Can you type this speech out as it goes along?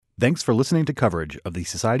Thanks for listening to coverage of the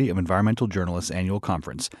Society of Environmental Journalists Annual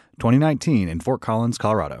Conference 2019 in Fort Collins,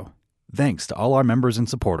 Colorado. Thanks to all our members and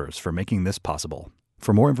supporters for making this possible.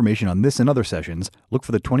 For more information on this and other sessions, look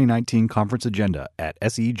for the 2019 conference agenda at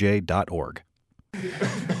sej.org.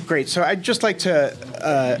 Great. So I'd just like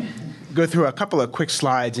to go through a couple of quick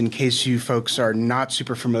slides in case you folks are not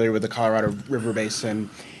super familiar with the Colorado River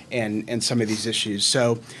Basin and some of these issues.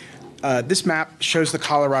 So this map shows the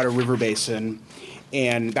Colorado River Basin,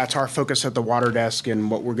 and that's our focus at the Water Desk and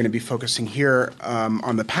what we're going to be focusing here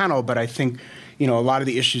on the panel. But I think, a lot of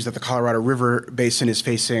the issues that the Colorado River Basin is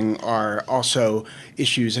facing are also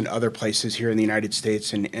issues in other places here in the United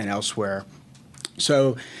States and elsewhere.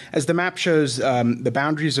 So as the map shows, the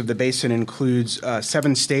boundaries of the basin includes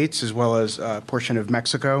 7 states as well as a portion of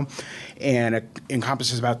Mexico, and it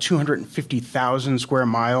encompasses about 250,000 square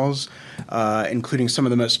miles, including some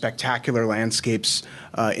of the most spectacular landscapes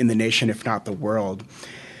in the nation, if not the world.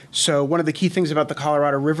 So one of the key things about the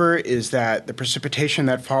Colorado River is that the precipitation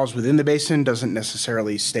that falls within the basin doesn't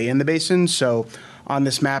necessarily stay in the basin. So on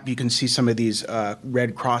this map, you can see some of these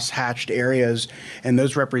red cross-hatched areas, and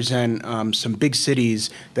those represent some big cities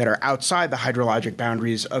that are outside the hydrologic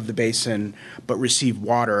boundaries of the basin, but receive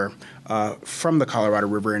water from the Colorado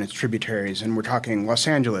River and its tributaries. And we're talking Los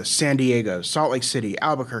Angeles, San Diego, Salt Lake City,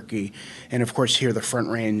 Albuquerque, and of course here the Front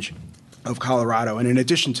Range of Colorado. And in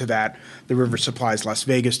addition to that, the river supplies Las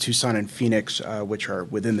Vegas, Tucson, and Phoenix, which are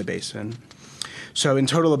within the basin. So in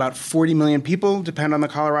total, about 40 million people depend on the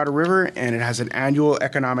Colorado River, and it has an annual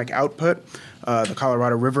economic output, the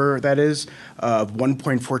Colorado River, that is, of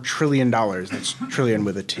 $1.4 trillion. That's trillion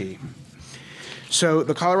with a T. So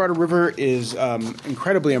the Colorado River is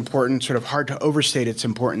incredibly important, sort of hard to overstate its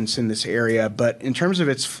importance in this area. But in terms of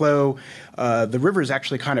its flow, the river is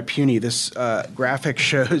actually kind of puny. This graphic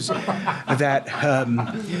shows that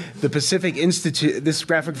the Pacific Institute, this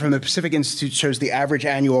graphic from the Pacific Institute shows the average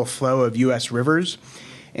annual flow of U.S. rivers.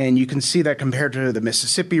 And you can see that compared to the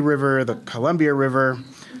Mississippi River, the Columbia River,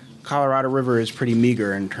 Colorado River is pretty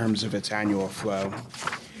meager in terms of its annual flow.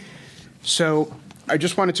 So I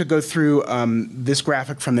just wanted to go through this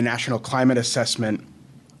graphic from the National Climate Assessment,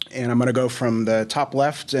 and I'm going to go from the top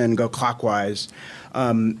left and go clockwise.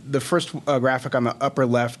 The first graphic on the upper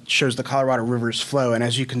left shows the Colorado River's flow, and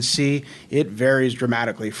as you can see, it varies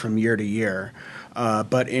dramatically from year to year.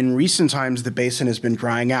 But in recent times, the basin has been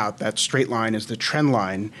drying out. That straight line is the trend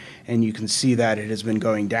line, and you can see that it has been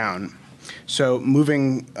going down. So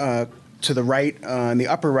moving to the right, in the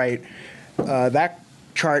upper right, that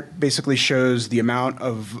chart basically shows the amount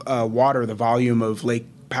of water, the volume of Lake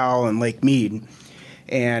Powell and Lake Mead.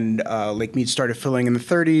 And Lake Mead started filling in the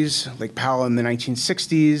 30s, Lake Powell in the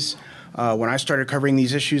 1960s. When I started covering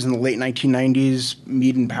these issues in the late 1990s,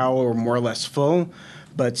 Mead and Powell were more or less full.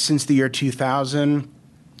 But since the year 2000,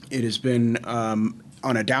 it has been on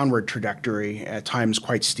a downward trajectory, at times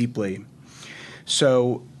quite steeply.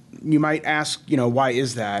 So you might ask, why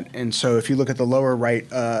is that? And so if you look at the lower right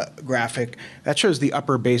graphic, that shows the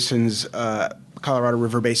upper basin's, Colorado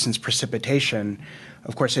River Basin's precipitation.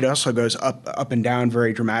 Of course, it also goes up and down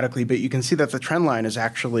very dramatically, but you can see that the trend line is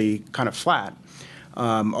actually kind of flat.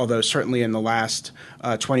 Although certainly in the last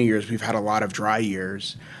 20 years, we've had a lot of dry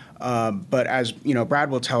years. But as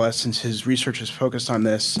Brad will tell us, since his research is focused on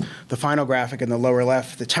this, the final graphic in the lower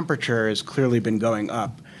left, the temperature has clearly been going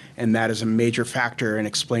up. And that is a major factor in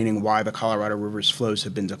explaining why the Colorado River's flows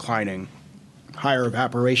have been declining. Higher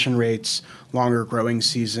evaporation rates, longer growing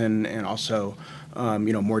season, and also,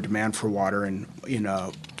 more demand for water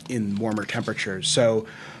in warmer temperatures. So,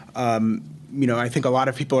 I think a lot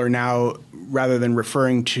of people are now, rather than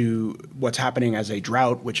referring to what's happening as a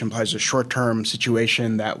drought, which implies a short-term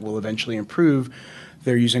situation that will eventually improve,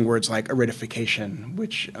 they're using words like aridification,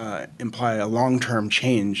 which imply a long-term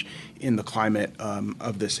change in the climate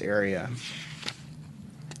of this area.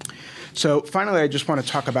 So finally, I just want to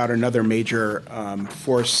talk about another major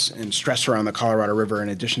force and stressor on the Colorado River in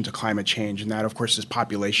addition to climate change, and that, of course, is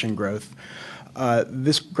population growth.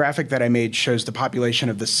 This graphic that I made shows the population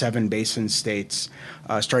of the 7 basin states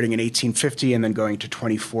starting in 1850 and then going to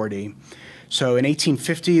 2040. So in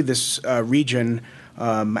 1850, this region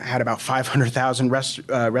had about 500,000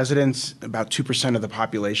 residents, about 2% of the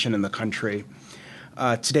population in the country.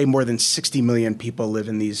 Today, more than 60 million people live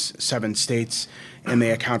in these 7 states, and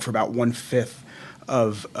they account for about 1/5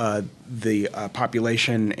 of the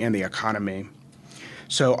population and the economy.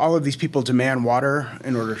 So all of these people demand water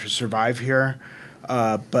in order to survive here.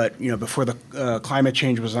 But before the climate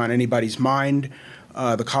change was on anybody's mind,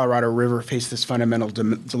 the Colorado River faced this fundamental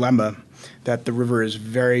dilemma that the river is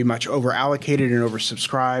very much over-allocated and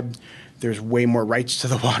oversubscribed. There's way more rights to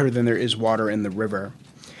the water than there is water in the river.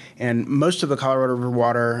 And most of the Colorado River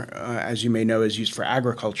water, as you may know, is used for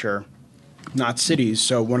agriculture, not cities.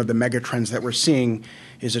 So one of the mega trends that we're seeing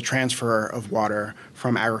is a transfer of water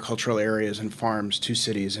from agricultural areas and farms to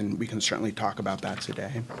cities, and we can certainly talk about that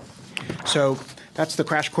today. So that's the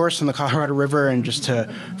crash course on the Colorado River, and just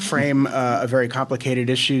to frame a very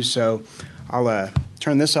complicated issue. So I'll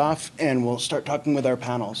turn this off, and we'll start talking with our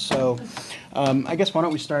panel. So I guess why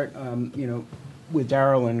don't we start, with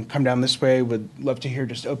Daryl and come down this way. Would love to hear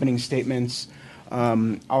just opening statements.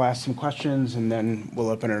 I'll ask some questions, and then we'll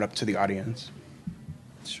open it up to the audience.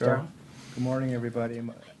 Sure. Daryl? Good morning, everybody.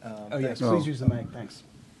 Yes, please use the mic. Thanks.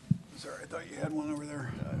 Sorry, I thought you had one over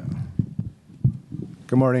there.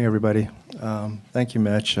 Good morning, everybody. Thank you,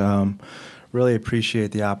 Mitch. Really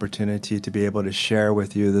appreciate the opportunity to be able to share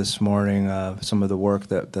with you this morning some of the work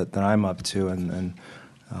that I'm up to, and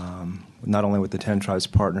not only with the 10 Tribes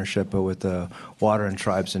Partnership, but with the Water and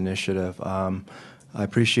Tribes Initiative. I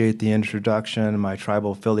appreciate the introduction. My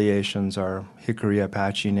tribal affiliations are Hickory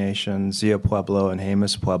Apache Nation, Zia Pueblo, and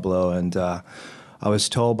Jemez Pueblo. And I was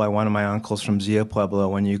told by one of my uncles from Zia Pueblo,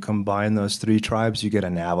 when you combine those three tribes, you get a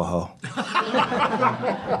Navajo.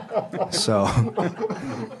 So,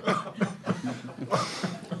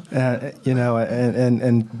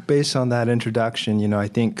 and based on that introduction, I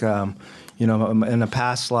think, in a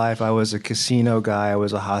past life, I was a casino guy. I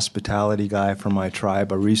was a hospitality guy for my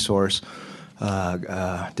tribe, a resource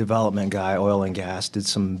development guy, oil and gas, did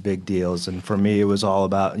some big deals. And for me, it was all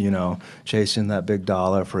about, chasing that big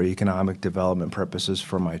dollar for economic development purposes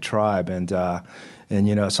for my tribe. And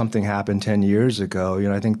something happened 10 years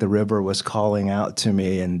ago. I think the river was calling out to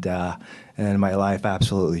me, and my life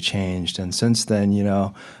absolutely changed. And since then,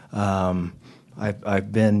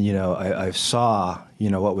 I've been, I saw,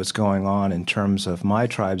 what was going on in terms of my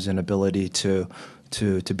tribe's inability to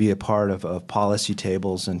be a part of policy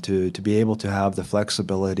tables, and to be able to have the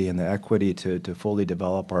flexibility and the equity to fully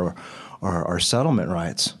develop our settlement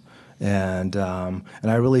rights. And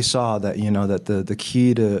I really saw that, that the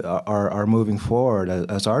key to our moving forward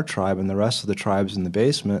as our tribe and the rest of the tribes in the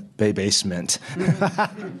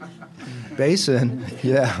basin,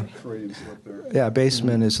 yeah. Yeah,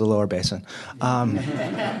 basement is the lower basin.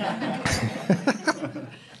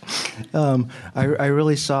 I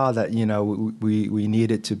really saw that, we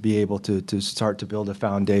needed to be able to start to build a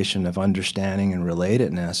foundation of understanding and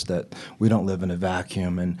relatedness, that we don't live in a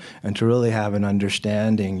vacuum, and to really have an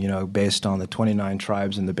understanding, based on the 29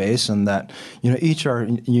 tribes in the basin, that, each are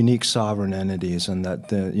unique sovereign entities, and that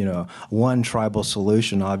the, one tribal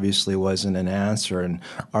solution obviously wasn't an answer, and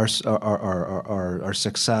our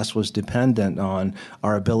success was dependent on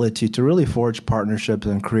our ability to really forge partnerships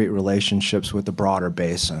and create relationships with the broader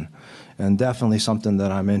basin. And definitely something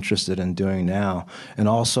that I'm interested in doing now. And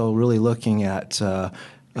also really looking at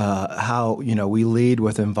how, we lead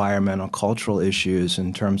with environmental cultural issues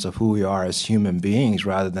in terms of who we are as human beings,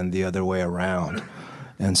 rather than the other way around.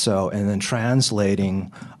 And then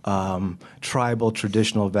translating tribal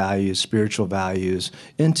traditional values, spiritual values,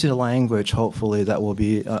 into language, hopefully, that will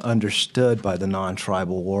be understood by the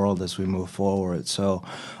non-tribal world as we move forward. So,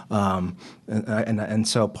 and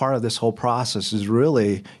so part of this whole process is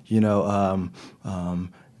really, being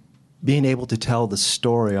able to tell the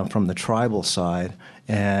story from the tribal side,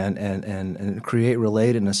 and create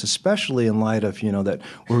relatedness, especially in light of, that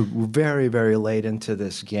we're very, very late into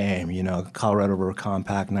this game, Colorado River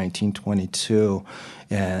Compact 1922,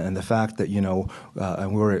 and the fact that,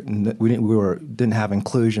 we didn't have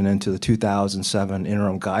inclusion into the 2007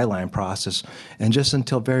 interim guideline process, and just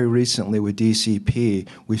until very recently with DCP,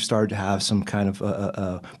 we've started to have some kind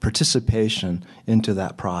of participation into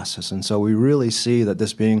that process. And so we really see that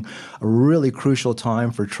this being a really crucial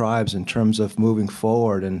time for tribes in terms of moving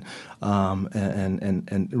forward, and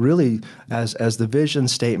really, as the vision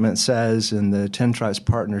statement says in the 10 Tribes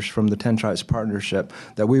Partners, from the 10 Tribes Partnership,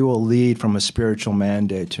 that we will lead from a spiritual mandate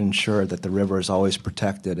to ensure that the river is always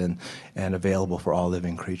protected and available for all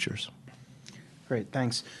living creatures. Great,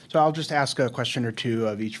 thanks. So I'll just ask a question or two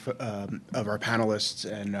of each of our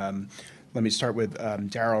panelists, and let me start with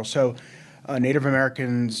Daryl. So Native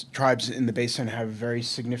Americans, tribes in the basin, have very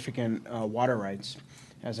significant water rights,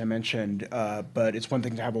 as I mentioned, but it's one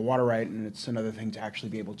thing to have a water right, and it's another thing to actually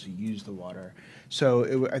be able to use the water.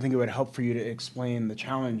 So I think it would help for you to explain the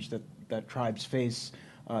challenge that tribes face,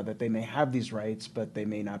 that they may have these rights, but they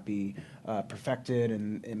may not be perfected,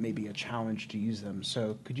 and it may be a challenge to use them.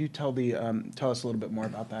 So could you tell us a little bit more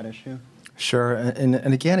about that issue? Sure,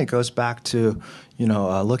 and again, it goes back to,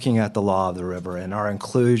 looking at the law of the river and our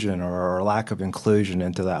inclusion or our lack of inclusion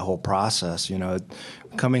into that whole process.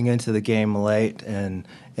 Coming into the game late, and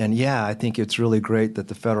yeah, I think it's really great that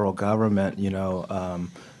the federal government,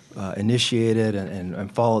 initiated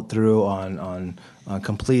and followed through on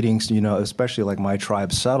completing, especially like my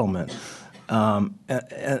tribe's settlement. And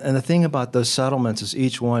the thing about those settlements is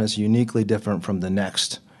each one is uniquely different from the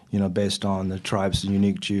next, based on the tribe's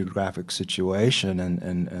unique geographic situation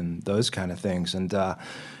and those kind of things.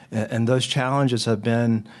 And those challenges have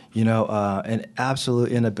been, an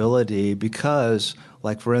absolute inability because,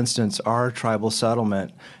 like, for instance, our tribal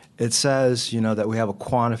settlement, it says, that we have a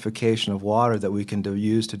quantification of water that we can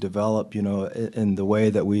use to develop, in the way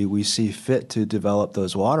that we see fit to develop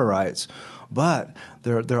those water rights. But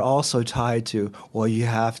they're also tied to, well, you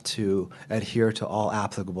have to adhere to all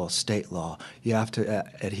applicable state law. You have to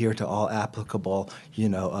adhere to all applicable,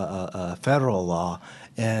 federal law.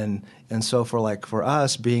 And so for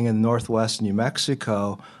us being in northwest New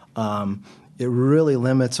Mexico, it really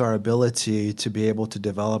limits our ability to be able to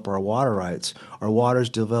develop our water rights. Our water is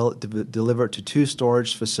delivered to two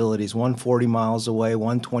storage facilities, one 40 miles away,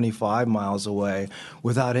 one 25 miles away,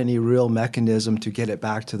 without any real mechanism to get it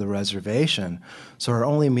back to the reservation. So our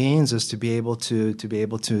only means is to be able to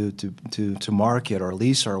market or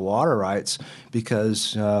lease our water rights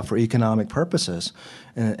because for economic purposes,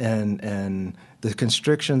 and the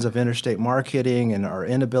constrictions of interstate marketing and our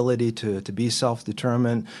inability to be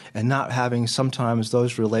self-determined and not having sometimes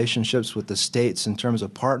those relationships with the states in terms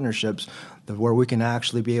of partnerships where we can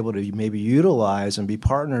actually be able to maybe utilize and be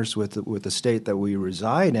partners with the state that we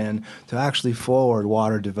reside in to actually forward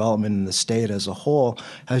water development in the state as a whole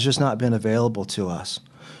has just not been available to us.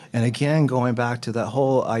 And again, going back to that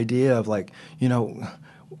whole idea of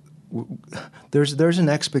there's an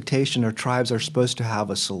expectation our tribes are supposed to have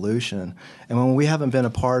a solution. And when we haven't been a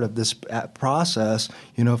part of this process,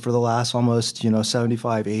 for the last almost,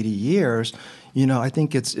 75, 80 years, I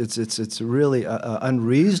think it's really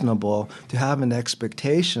unreasonable to have an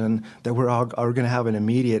expectation that we're going to have an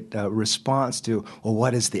immediate response to, well,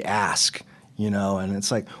 what is the ask? And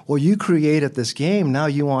it's like, well, you created this game. Now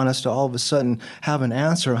you want us to all of a sudden have an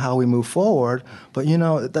answer on how we move forward. But,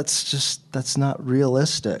 that's not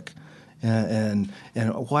realistic. And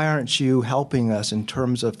why aren't you helping us in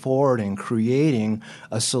terms of forwarding, creating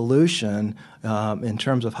a solution in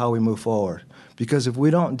terms of how we move forward? Because if we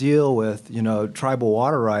don't deal with, tribal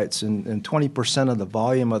water rights and 20% of the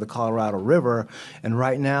volume of the Colorado River, and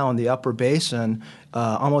right now in the upper basin,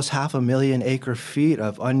 almost 500,000 acre-feet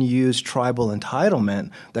of unused tribal entitlement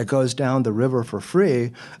that goes down the river for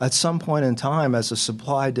free, at some point in time, as the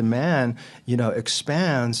supply-demand,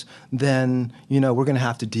 expands, then, we're going to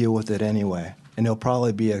have to deal with it anyway. And it'll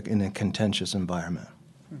probably be in a contentious environment.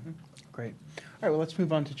 Mm-hmm. Great. All right, well, let's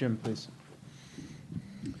move on to Jim, please.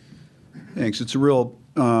 Thanks. It's a real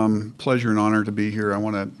pleasure and honor to be here. I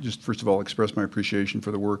want to just, first of all, express my appreciation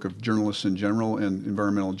for the work of journalists in general and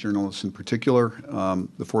environmental journalists in particular.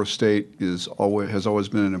 The Fourth State has always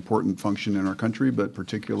been an important function in our country, but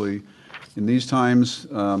particularly in these times,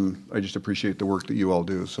 I just appreciate the work that you all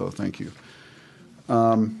do, so thank you.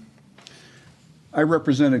 I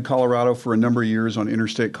represented Colorado for a number of years on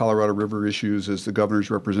interstate Colorado River issues as the governor's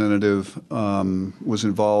representative, was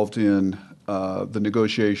involved in the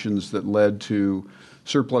negotiations that led to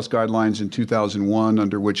surplus guidelines in 2001,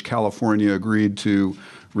 under which California agreed to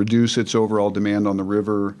reduce its overall demand on the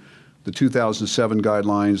river, the 2007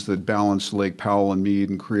 guidelines that balanced Lake Powell and Meade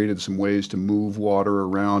and created some ways to move water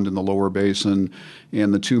around in the lower basin,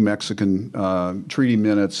 and the two Mexican treaty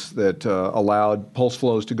minutes that allowed pulse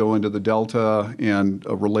flows to go into the delta and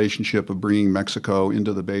a relationship of bringing Mexico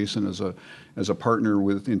into the basin as a partner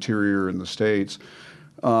with Interior and the states.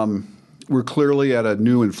 We're clearly at a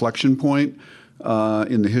new inflection point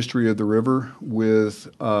in the history of the river with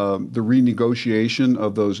the renegotiation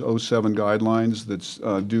of those 07 guidelines that's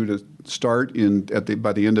due to start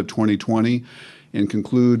by the end of 2020 and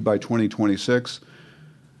conclude by 2026.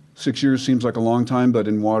 6 years seems like a long time, but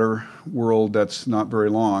in water world, that's not very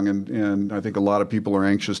long. And I think a lot of people are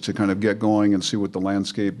anxious to kind of get going and see what the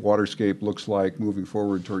waterscape looks like moving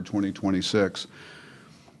forward toward 2026.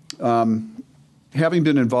 Having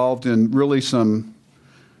been involved in really some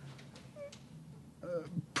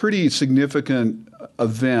pretty significant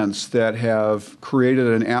events that have created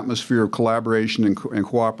an atmosphere of collaboration and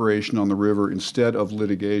cooperation on the river instead of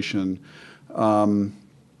litigation,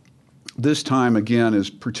 this time, again, is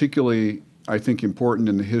particularly, I think, important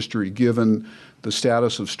in the history, given the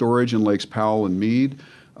status of storage in Lakes Powell and Meade,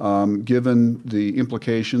 given the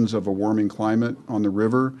implications of a warming climate on the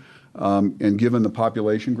river, and given the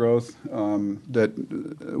population growth that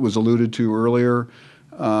was alluded to earlier.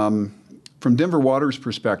 From Denver Water's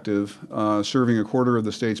perspective, serving a quarter of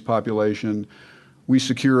the state's population, we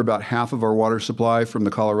secure about half of our water supply from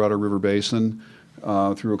the Colorado River Basin.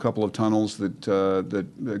 through a couple of tunnels that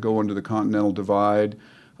go under the Continental Divide.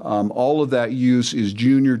 All of that use is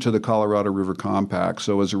junior to the Colorado River Compact.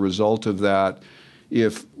 So as a result of that,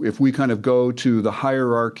 if we kind of go to the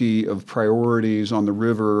hierarchy of priorities on the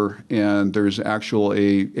river and there's actual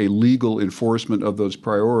a legal enforcement of those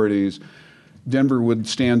priorities, Denver would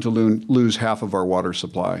stand to lose half of our water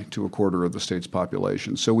supply to a quarter of the state's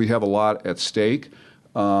population. So we have a lot at stake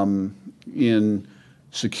in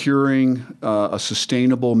securing a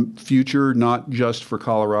sustainable future, not just for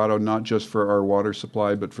Colorado, not just for our water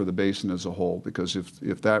supply, but for the basin as a whole. Because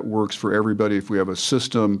if that works for everybody, if we have a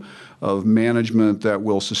system of management that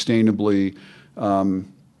will sustainably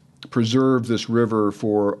preserve this river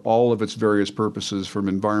for all of its various purposes, from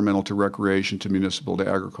environmental to recreation to municipal to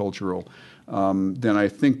agricultural, then I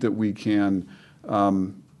think that we can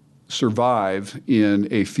survive in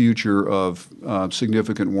a future of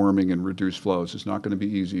significant warming and reduced flows. It's not going to be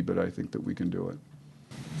easy, but I think that we can do it.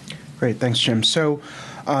 Great, thanks, Jim. So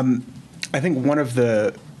I think one of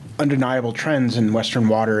the undeniable trends in Western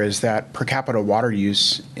water is that per capita water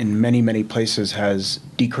use in many, many places has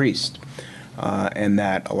decreased, and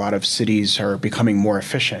that a lot of cities are becoming more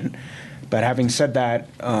efficient. But having said that,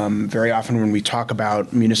 very often when we talk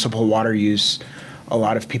about municipal water use, a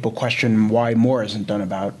lot of people question why more isn't done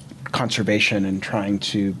about conservation and trying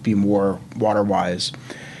to be more water-wise.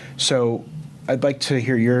 So I'd like to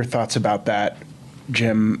hear your thoughts about that,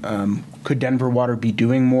 Jim. Could Denver Water be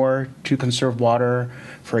doing more to conserve water?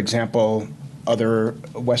 For example, other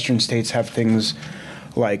Western states have things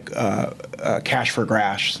like cash for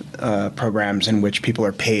grass programs in which people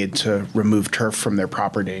are paid to remove turf from their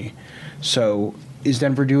property. So is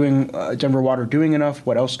Denver Water doing enough?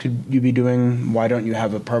 What else could you be doing? Why don't you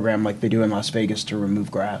have a program like they do in Las Vegas to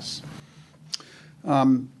remove grass?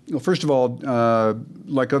 Well, first of all,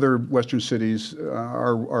 like other Western cities,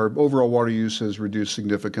 our overall water use has reduced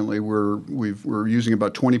significantly. We're using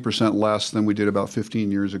about 20% less than we did about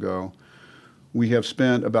 15 years ago. We have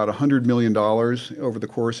spent about $100 million over the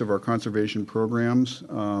course of our conservation programs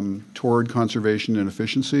toward conservation and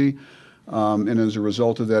efficiency. And as a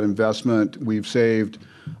result of that investment, we've saved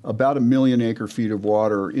about 1 million acre-feet of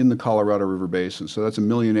water in the Colorado River Basin. So that's 1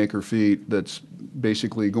 million acre-feet that's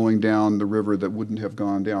basically going down the river that wouldn't have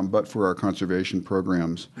gone down but for our conservation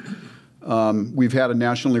programs. We've had a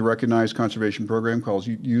nationally recognized conservation program called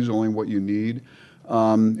Use Only What You Need.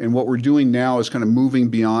 And what we're doing now is kind of moving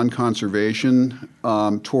beyond conservation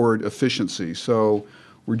toward efficiency. So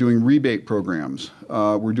we're doing rebate programs.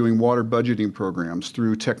 We're doing water budgeting programs.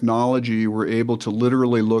 Through technology, we're able to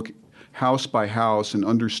literally look house by house and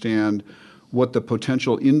understand what the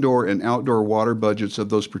potential indoor and outdoor water budgets of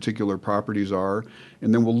those particular properties are.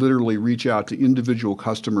 And then we'll literally reach out to individual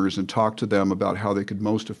customers and talk to them about how they could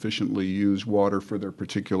most efficiently use water for their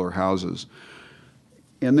particular houses.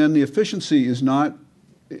 And then the efficiency is not,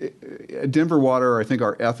 at Denver Water, I think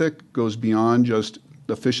our ethic goes beyond just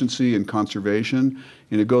efficiency and conservation,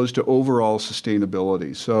 and it goes to overall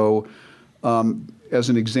sustainability. So as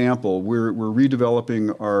an example, we're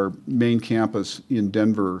redeveloping our main campus in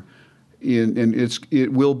Denver, and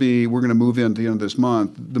we're going to move in at the end of this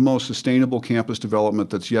month, the most sustainable campus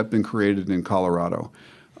development that's yet been created in Colorado.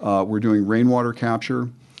 We're doing rainwater capture.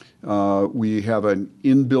 We have an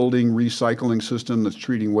in-building recycling system that's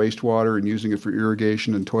treating wastewater and using it for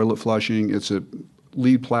irrigation and toilet flushing. It's a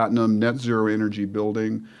LEED Platinum net zero energy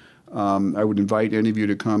building. I would invite any of you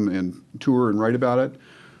to come and tour and write about it.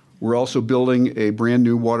 We're also building a brand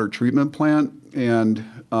new water treatment plant, and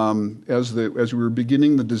as we were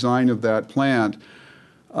beginning the design of that plant,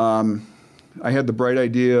 I had the bright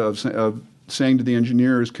idea of saying to the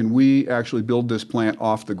engineers, can we actually build this plant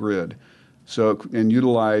off the grid? And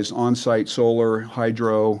utilize on-site solar,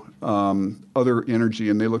 hydro, other energy,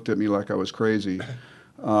 and they looked at me like I was crazy.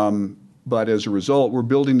 But as a result, we're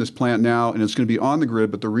building this plant now, and it's going to be on the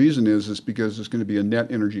grid, but the reason is because it's going to be a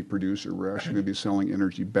net energy producer. We're actually going to be selling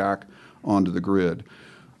energy back onto the grid.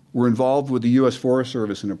 We're involved with the U.S. Forest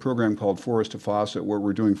Service in a program called Forest to Faucet, where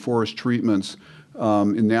we're doing forest treatments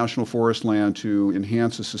in national forest land to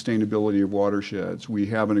enhance the sustainability of watersheds. We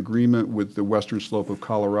have an agreement with the western slope of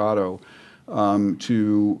Colorado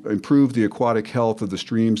to improve the aquatic health of the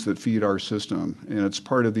streams that feed our system. And it's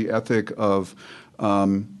part of the ethic of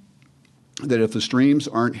that if the streams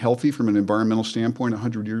aren't healthy from an environmental standpoint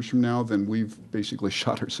 100 years from now, then we've basically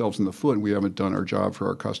shot ourselves in the foot and we haven't done our job for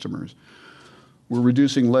our customers. We're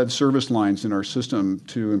reducing lead service lines in our system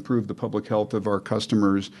to improve the public health of our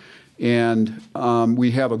customers. And we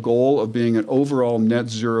have a goal of being an overall net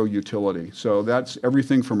zero utility. So that's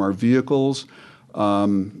everything from our vehicles.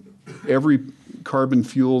 Every carbon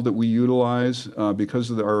fuel that we utilize, because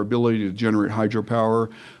of our ability to generate hydropower,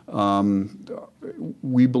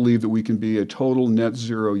 we believe that we can be a total net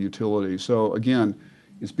zero utility. So again,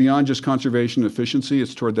 it's beyond just conservation efficiency.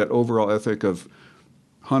 It's toward that overall ethic of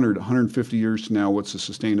 100, 150 years from now, what's the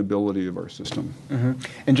sustainability of our system? Mm-hmm.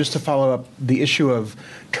 And just to follow up, the issue of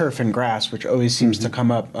turf and grass, which always seems to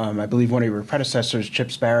come up, I believe one of your predecessors, Chip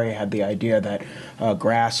Sparry, had the idea that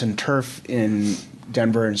grass and turf in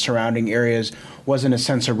Denver and surrounding areas was, in a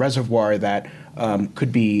sense, a reservoir that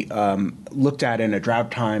could be looked at in a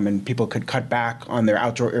drought time, and people could cut back on their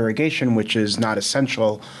outdoor irrigation, which is not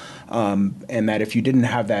essential. And that if you didn't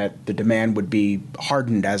have that, the demand would be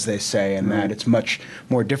hardened, as they say, and that it's much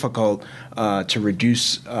more difficult to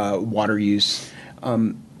reduce water use.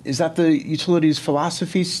 Is that the utilities'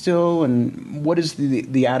 philosophy still? And what is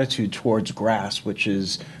the attitude towards grass, which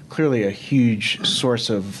is clearly a huge source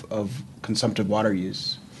of consumptive water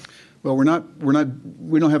use? Well,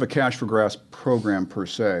 we don't have a Cash for Grass program per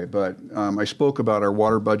se, but I spoke about our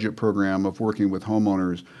water budget program of working with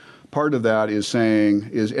homeowners. Part of that is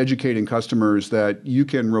educating customers that you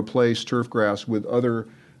can replace turf grass with other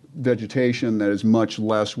vegetation that is much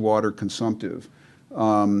less water consumptive.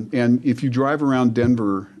 And if you drive around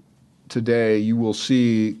Denver today, you will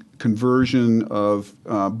see conversion of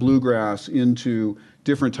bluegrass into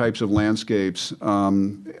different types of landscapes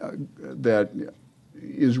that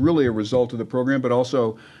is really a result of the program, but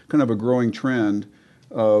also kind of a growing trend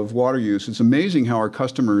of water use. It's amazing how our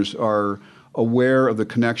customers are aware of the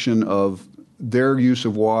connection of their use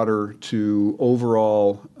of water to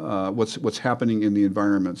overall what's happening in the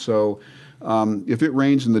environment. So if it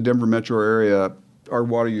rains in the Denver metro area, our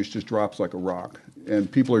water use just drops like a rock,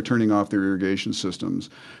 and people are turning off their irrigation systems.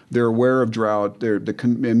 They're aware of drought,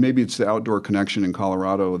 and maybe it's the outdoor connection in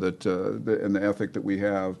Colorado and the ethic that we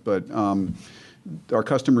have, but our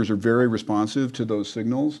customers are very responsive to those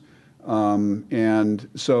signals. And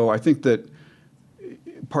so I think that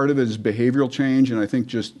part of it is behavioral change, and I think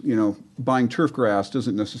just, buying turf grass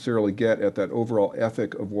doesn't necessarily get at that overall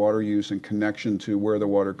ethic of water use and connection to where the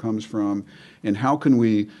water comes from. And how can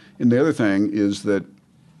we, and the other thing is that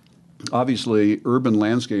obviously urban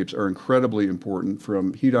landscapes are incredibly important,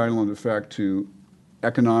 from heat island effect to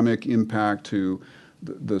economic impact to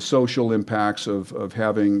the social impacts of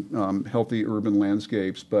having healthy urban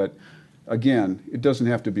landscapes. But again, it doesn't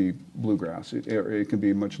have to be bluegrass. It can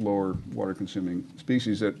be much lower water-consuming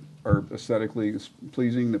species that are aesthetically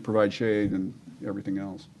pleasing, that provide shade and everything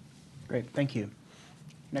else. Great, thank you.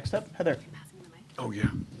 Next up, Heather. Oh, yeah.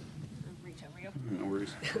 I'll reach over you. No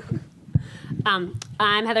worries.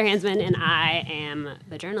 I'm Heather Hansman, and I am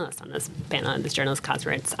the journalist on this panel, this journalist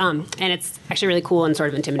conference. And it's actually really cool and sort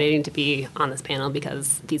of intimidating to be on this panel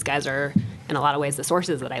because these guys are, in a lot of ways, the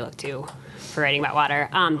sources that I look to for writing about water.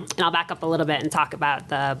 And I'll back up a little bit and talk about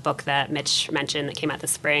the book that Mitch mentioned that came out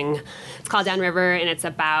this spring. It's called Downriver, and it's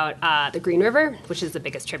about the Green River, which is the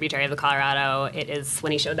biggest tributary of the Colorado. It is,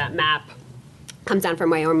 when he showed that map, comes down from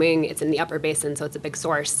Wyoming. It's in the upper basin, so it's a big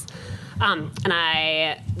source.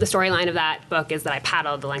 The storyline of that book is that I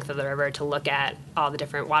paddled the length of the river to look at all the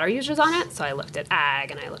different water users on it. So I looked at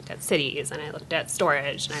ag, and I looked at cities, and I looked at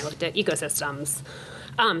storage, and I looked at ecosystems,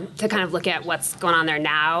 to kind of look at what's going on there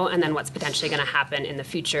now and then what's potentially going to happen in the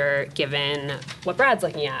future, given what Brad's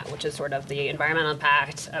looking at, which is sort of the environmental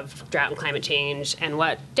impact of drought and climate change, and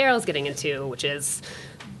what Daryl's getting into, which is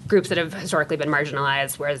groups that have historically been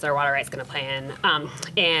marginalized, where's their water rights going to play in,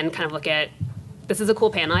 and kind of look at. This is a cool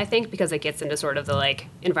panel, I think, because it gets into sort of the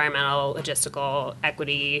environmental, logistical,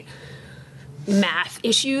 equity, math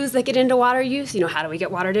issues that get into water use. How do we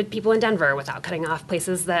get water to people in Denver without cutting off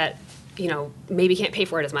places that, maybe can't pay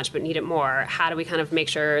for it as much but need it more? How do we kind of make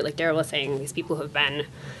sure, like Daryl was saying, these people who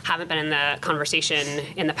haven't been in the conversation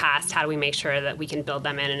in the past, how do we make sure that we can build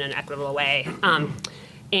them in an equitable way?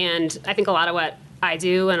 And I think a lot of what I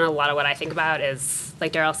do and a lot of what I think about is,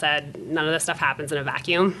 like Daryl said, none of this stuff happens in a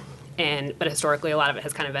vacuum. But historically, a lot of it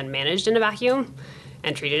has kind of been managed in a vacuum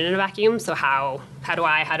and treated in a vacuum. So how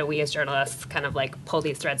do we as journalists kind of pull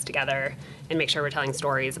these threads together and make sure we're telling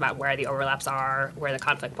stories about where the overlaps are, where the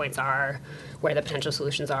conflict points are, where the potential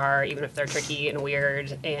solutions are, even if they're tricky and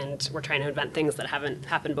weird, and we're trying to invent things that haven't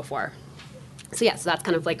happened before. So that's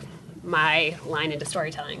kind of my line into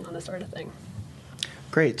storytelling on this sort of thing.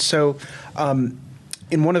 Great. So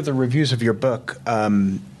in one of the reviews of your book,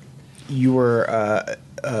 you were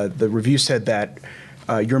the review said that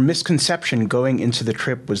your misconception going into the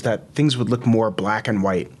trip was that things would look more black and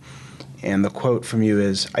white. And the quote from you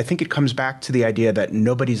is, "I think it comes back to the idea that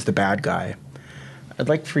nobody's the bad guy." I'd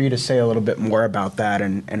like for you to say a little bit more about that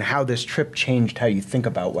and how this trip changed how you think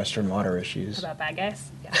about Western water issues. About bad guys?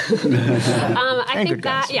 Yeah. I And think good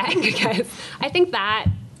that, guys. yeah, and good guys. I think that,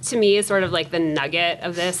 to me, is sort of like the nugget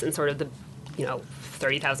of this and sort of the,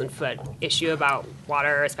 30,000 foot issue about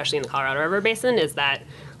water, especially in the Colorado River Basin, is that,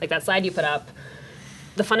 like that slide you put up,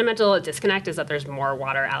 the fundamental disconnect is that there's more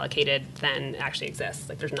water allocated than actually exists.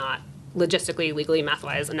 Like there's not logistically, legally,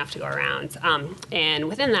 math-wise enough to go around. And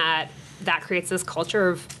within that creates this culture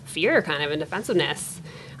of fear kind of and defensiveness,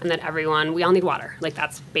 and that we all need water. Like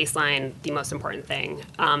that's baseline, the most important thing.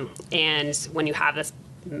 And when you have this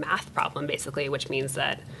math problem, basically, which means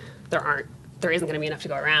that there isn't going to be enough to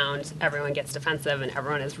go around, everyone gets defensive, and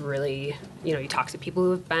everyone is really, you talk to people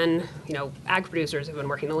who have been, ag producers who've been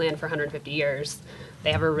working the land for 150 years.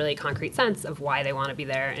 They have a really concrete sense of why they want to be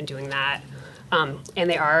there and doing that. And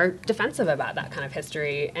they are defensive about that kind of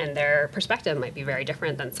history, and their perspective might be very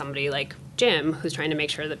different than somebody like Jim, who's trying to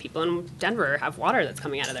make sure that people in Denver have water that's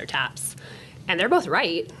coming out of their taps. And they're both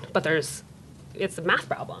right, but it's a math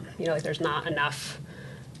problem. There's not enough.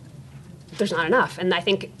 And I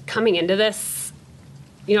think coming into this,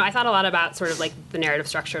 I thought a lot about sort of like the narrative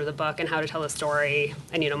structure of the book and how to tell the story.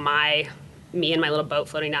 And, me and my little boat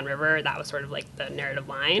floating downriver, that was sort of like the narrative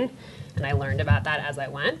line. And I learned about that as I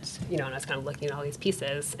went, and I was kind of looking at all these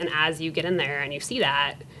pieces. And as you get in there and you see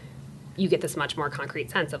that, you get this much more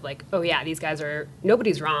concrete sense of like, oh yeah, these guys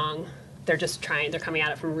nobody's wrong. They're just they're coming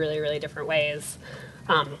at it from really, really different ways.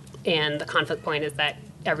 And the conflict point is that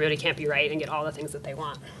everybody can't be right and get all the things that they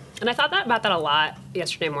want. And I thought about that a lot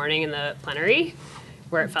yesterday morning in the plenary,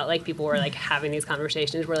 where it felt like people were like having these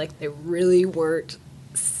conversations where like they really weren't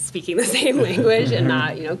speaking the same language and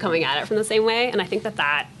not, coming at it from the same way. And I think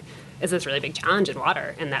that is this really big challenge in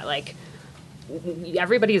water, and that like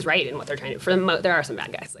everybody's right in what they're trying to do. There are some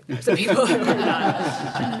bad guys, like there are some people who are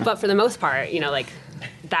not. But for the most part, like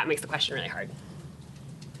that makes the question really hard.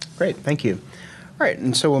 Great, thank you. All right,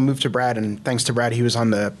 and so we'll move to Brad, and thanks to Brad, he was on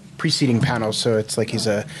the preceding panel, so it's like he's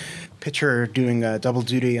a pitcher doing a double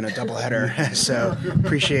duty and a double header, so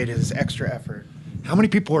appreciate his extra effort. How many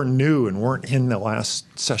people are new and weren't in the last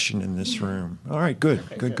session in this room? All right, good.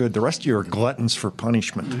 The rest of you are gluttons for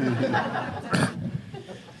punishment.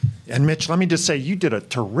 And Mitch, let me just say, you did a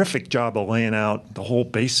terrific job of laying out the whole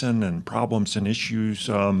basin and problems and issues,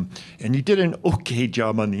 and you did an okay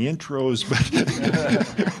job on the intros, but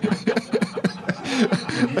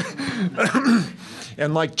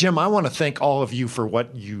and like Jim, I want to thank all of you for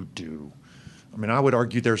what you do. I mean, I would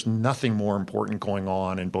argue there's nothing more important going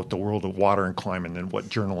on in both the world of water and climate than what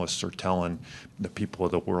journalists are telling the people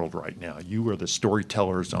of the world right now. You are the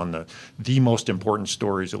storytellers on the most important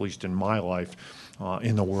stories, at least in my life,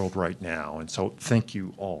 in the world right now. And so thank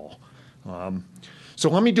you all. So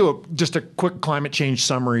let me do just a quick climate change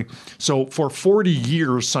summary. So for 40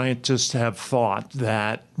 years, scientists have thought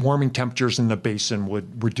that warming temperatures in the basin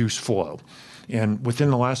would reduce flow. And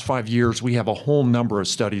within the last 5 years, we have a whole number of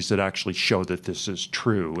studies that actually show that this is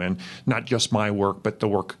true. And not just my work, but the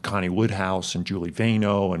work of Connie Woodhouse and Julie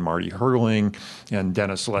Vano and Marty Herling and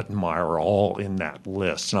Dennis Lettenmeyer are all in that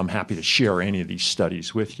list. And I'm happy to share any of these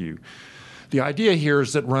studies with you. The idea here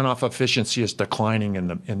is that runoff efficiency is declining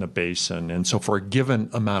in the basin. And so for a given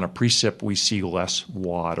amount of precip, we see less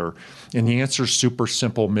water. And the answer is super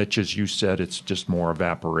simple, Mitch, as you said, it's just more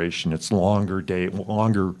evaporation. It's a longer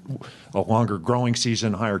growing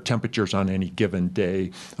season, higher temperatures on any given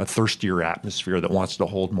day, a thirstier atmosphere that wants to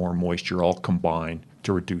hold more moisture, all combined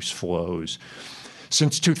to reduce flows.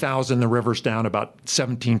 Since 2000, the river's down about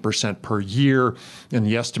 17% per year, and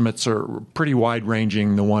the estimates are pretty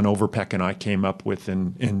wide-ranging. The one Overpeck and I came up with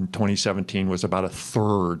in 2017 was about a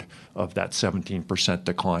third of that 17%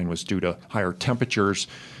 decline was due to higher temperatures.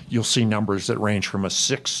 You'll see numbers that range from a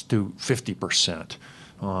 6 to 50%.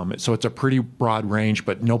 So it's a pretty broad range,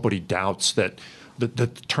 but nobody doubts that the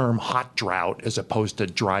term hot drought as opposed to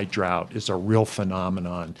dry drought is a real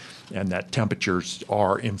phenomenon, and that temperatures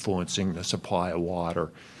are influencing the supply of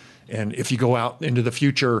water. And if you go out into the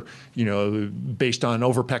future, based on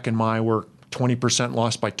Overpeck and my work, 20%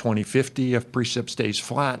 loss by 2050 if precip stays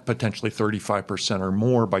flat, potentially 35% or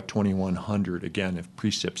more by 2100, again, if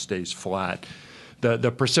precip stays flat.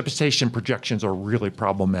 The precipitation projections are really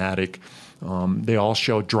problematic. They all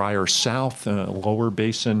show drier south, lower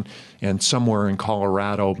basin, and somewhere in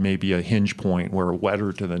Colorado, maybe a hinge point where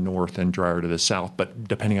wetter to the north and drier to the south. But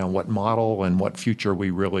depending on what model and what future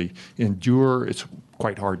we really endure, it's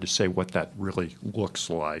quite hard to say what that really looks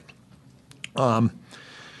like.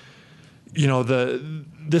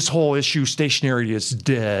 this whole issue, stationarity is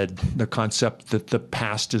dead. The concept that the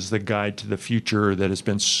past is the guide to the future that has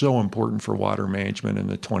been so important for water management in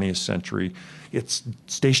the 20th century.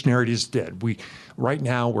 Stationarity is dead. Right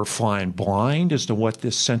now we're flying blind as to what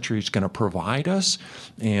this century is going to provide us.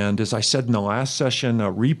 And as I said in the last session,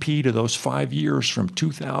 a repeat of those 5 years from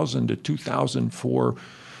 2000 to 2004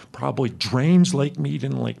 probably drains Lake Mead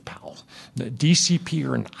and Lake Powell, DCP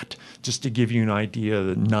or not, just to give you an idea,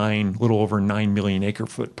 the little over 9 million acre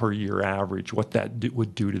foot per year average, what that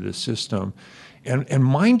would do to the system. And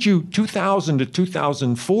mind you, 2000 to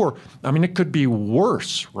 2004, I mean, it could be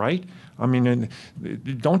worse, right? I mean,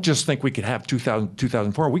 and don't just think we could have 2000 to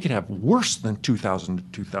 2004. We could have worse than 2000 to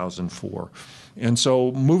 2004. And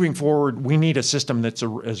so moving forward, we need a system that's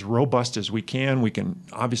as robust as we can. We can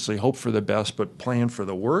obviously hope for the best, but plan for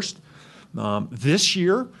the worst. This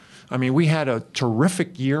year, I mean, we had a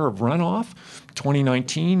terrific year of runoff,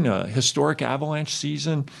 2019, historic avalanche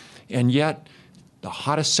season, and yet the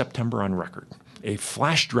hottest September on record. A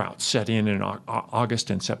flash drought set in August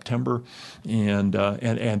and September, and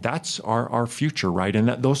that's our future, right? And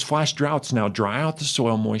those flash droughts now dry out the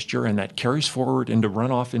soil moisture, and that carries forward into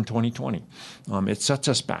runoff in 2020. It sets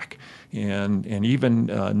us back, and even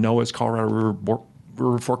NOAA's Colorado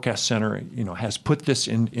River Forecast Center, has put this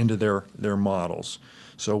into their models.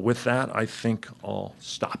 So with that, I think I'll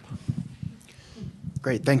stop.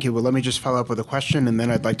 Great, thank you. Well, let me just follow up with a question, and then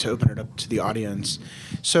I'd like to open it up to the audience.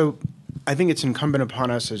 So I think it's incumbent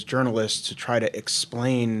upon us as journalists to try to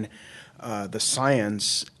explain the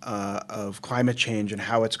science of climate change and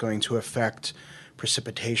how it's going to affect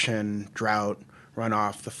precipitation, drought,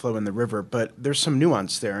 runoff, the flow in the river. But there's some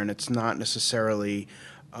nuance there, and it's not necessarily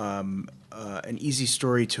an easy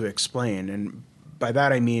story to explain. And by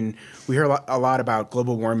that I mean we hear a lot about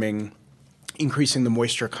global warming increasing the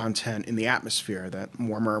moisture content in the atmosphere, that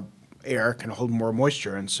warmer air can hold more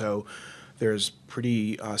moisture. And so there's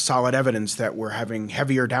pretty solid evidence that we're having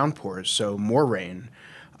heavier downpours, so more rain.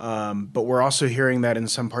 But we're also hearing that in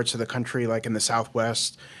some parts of the country, like in the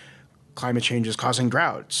Southwest, climate change is causing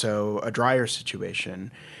drought, so a drier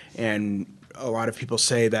situation. And a lot of people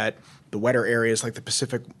say that the wetter areas like the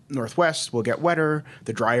Pacific Northwest will get wetter,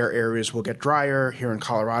 the drier areas will get drier. Here in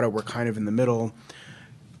Colorado, we're kind of in the middle.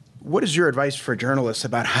 What is your advice for journalists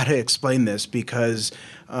about how to explain this? Because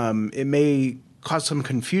it may cause some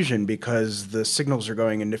confusion because the signals are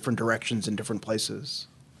going in different directions in different places.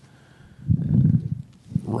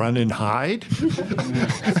 Run and hide?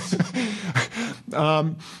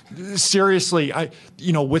 Seriously,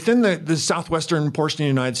 within the southwestern portion of the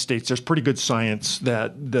United States, there's pretty good science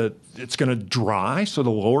that it's going to dry. So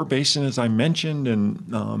the lower basin, as I mentioned, and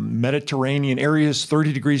Mediterranean areas,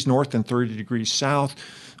 30 degrees north and 30 degrees south.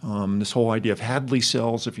 This whole idea of Hadley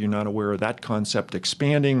cells, if you're not aware of that concept,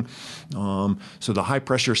 expanding. So the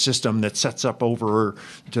high-pressure system that sets up over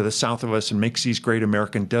to the south of us and makes these great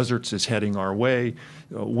American deserts is heading our way.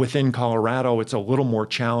 Within Colorado, it's a little more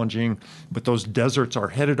challenging, but those deserts are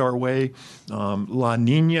headed our way. La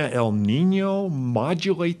Nina, El Nino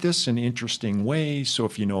modulate this in interesting ways. So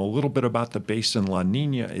if you know a little bit about the basin, La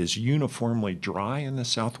Nina is uniformly dry in the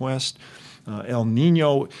southwest. El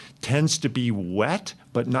Nino tends to be wet,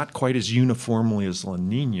 but not quite as uniformly as La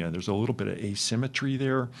Nina. There's a little bit of asymmetry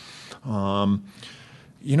there.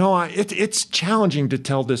 It's challenging to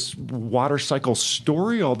tell this water cycle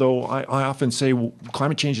story, although I often say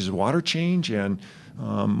climate change is water change, and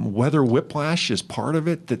weather whiplash is part of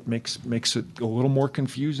it that makes it a little more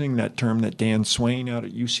confusing, that term that Dan Swain out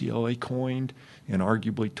at UCLA coined, and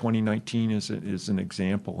arguably 2019 is an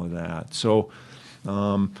example of that. So,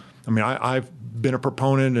 I've been a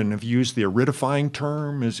proponent and have used the aridifying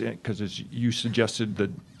term because as you suggested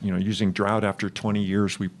that, using drought after 20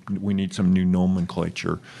 years, we need some new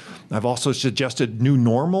nomenclature. I've also suggested new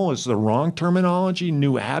normal is the wrong terminology.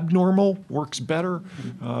 New abnormal works better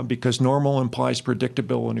because normal implies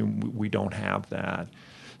predictability, and we don't have that.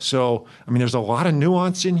 So, there's a lot of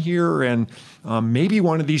nuance in here, and maybe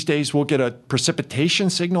one of these days we'll get a precipitation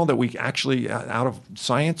signal that we actually, out of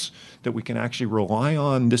science, that we can actually rely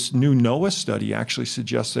on. This new NOAA study actually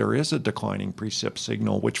suggests there is a declining precip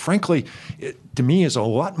signal, which frankly, to me, is a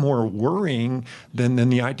lot more worrying than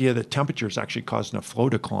the idea that temperature is actually causing a flow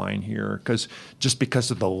decline here, because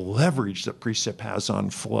of the leverage that precip has on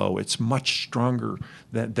flow. It's much stronger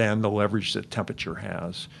than the leverage that temperature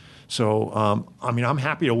has. So, I'm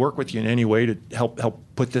happy to work with you in any way to help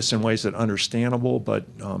put this in ways that are understandable, but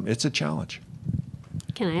it's a challenge.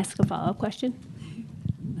 Can I ask a follow-up question?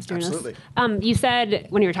 Absolutely. You said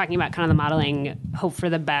when you were talking about kind of the modeling, hope for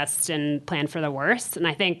the best and plan for the worst. And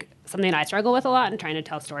I think something I struggle with a lot in trying to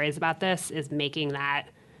tell stories about this is making that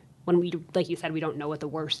when we, like you said, we don't know what the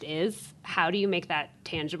worst is, how do you make that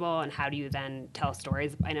tangible, and how do you then tell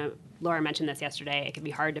stories? I know Laura mentioned this yesterday. It can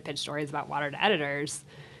be hard to pitch stories about water to editors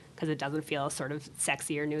because it doesn't feel sort of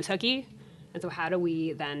sexy or news hooky. And so how do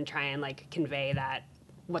we then try and like convey that,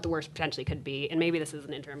 what the worst potentially could be? And maybe this is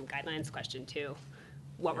an interim guidelines question too,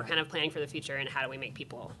 what we're kind of planning for the future, and how do we make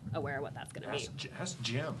people aware of what that's going to be? Ask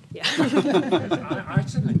Jim. Yeah. I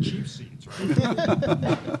sit in the cheap seats,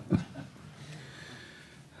 right?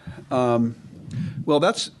 Well,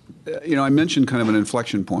 that's, I mentioned kind of an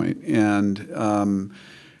inflection point. And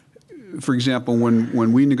for example,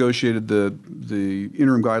 when we negotiated the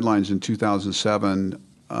interim guidelines in 2007,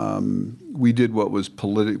 we did what was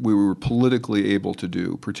we were politically able to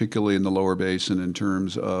do, particularly in the lower basin, in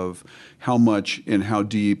terms of how much and how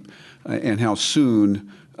deep and how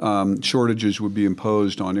soon shortages would be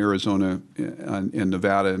imposed on Arizona and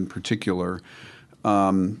Nevada in particular.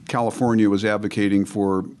 California was advocating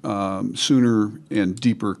for sooner and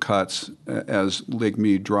deeper cuts as Lake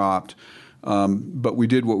Mead dropped. But we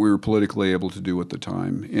did what we were politically able to do at the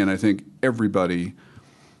time. And I think everybody,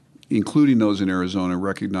 including those in Arizona,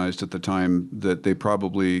 recognized at the time that they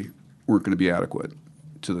probably weren't going to be adequate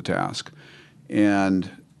to the task. And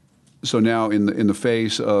so now in the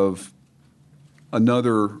face of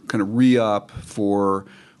another kind of re-up for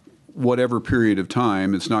whatever period of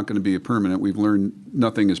time, it's not going to be a permanent. We've learned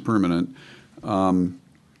nothing is permanent. How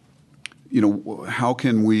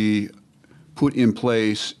can we put in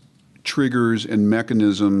place triggers and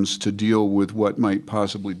mechanisms to deal with what might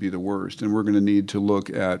possibly be the worst? And we're going to need to look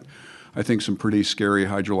at, I think, some pretty scary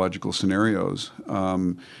hydrological scenarios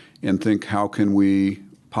and think how can we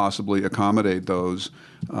possibly accommodate those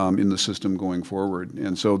in the system going forward.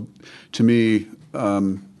 And so to me,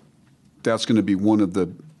 that's going to be one of the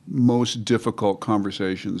most difficult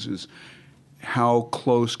conversations, is how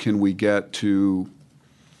close can we get to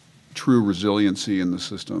true resiliency in the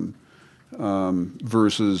system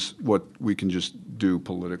versus what we can just do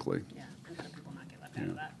politically. Yeah, and how do people not get left out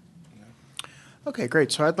of that? Okay,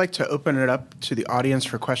 great. So I'd like to open it up to the audience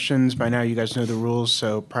for questions. By now you guys know the rules,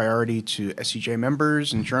 so priority to SCJ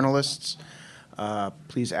members and journalists.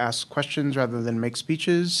 Please ask questions rather than make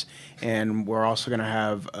speeches, and we're also going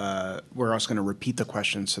to repeat the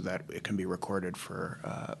questions so that it can be recorded for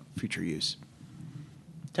future use.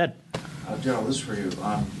 Ted. Daryl, this is for you.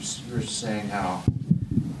 You were saying how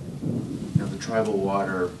the tribal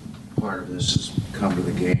water part of this has come to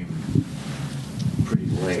the game pretty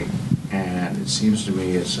late, and it seems to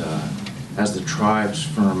me as the tribes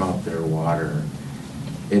firm up their water,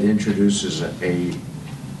 it introduces a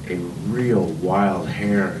real wild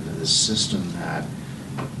hair into the system that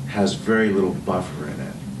has very little buffer in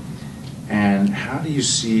it. And how do you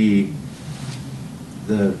see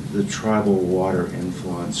the tribal water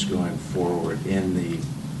influence going forward in the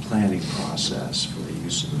planning process for the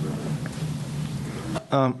use of the river?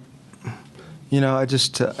 I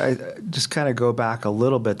just kind of go back a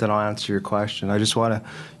little bit, then I'll answer your question. I just want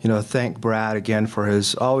to, thank Brad again for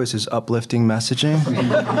his uplifting messaging.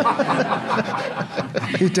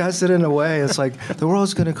 He does it in a way, it's like, the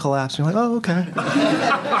world's going to collapse. And you're like, oh, okay.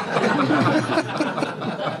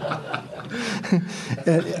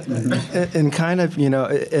 and kind of,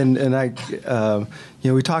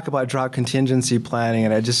 we talk about drought contingency planning,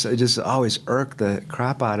 and I just always irk the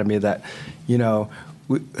crap out of me that,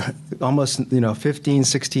 we, almost 15,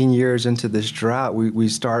 16 years into this drought, we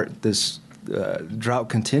start this drought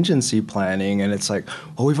contingency planning, and it's like,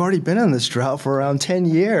 well, we've already been in this drought for around 10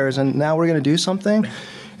 years, and now we're going to do something.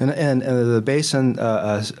 And the basin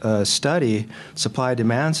study,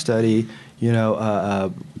 supply-demand study,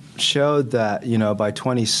 showed that by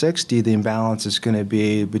 2060 the imbalance is going to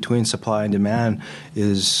be between supply and demand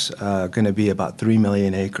is going to be about 3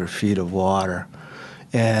 million acre-feet of water.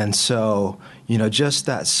 And so, just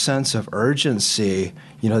that sense of urgency,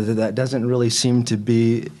 that doesn't really seem to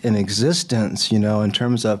be in existence, in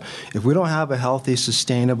terms of if we don't have a healthy,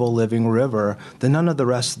 sustainable living river, then none of the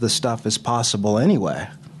rest of the stuff is possible anyway.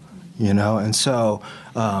 And so,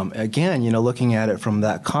 again, looking at it from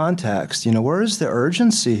that context, where is the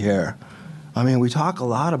urgency here? I mean, we talk a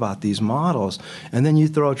lot about these models, and then you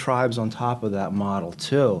throw tribes on top of that model,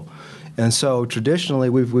 too. And so traditionally,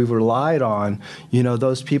 we've relied on,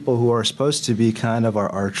 those people who are supposed to be kind of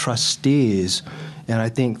our trustees. And I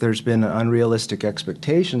think there's been an unrealistic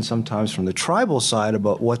expectation sometimes from the tribal side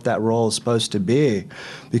about what that role is supposed to be,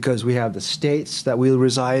 because we have the states that we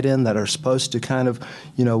reside in that are supposed to kind of,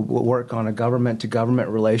 work on a government-to-government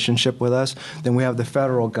relationship with us. Then we have the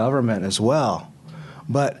federal government as well.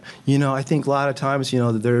 But, I think a lot of times,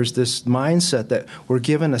 there's this mindset that we're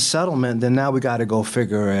given a settlement, then now we got to go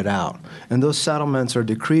figure it out. And those settlements or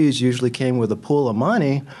decrees usually came with a pool of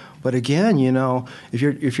money. But again,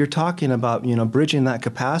 if you're talking about, bridging that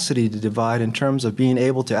capacity to divide in terms of being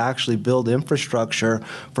able to actually build infrastructure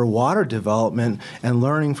for water development and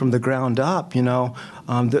learning from the ground up,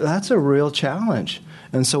 that's a real challenge.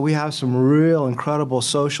 And so we have some real incredible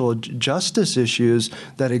social justice issues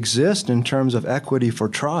that exist in terms of equity for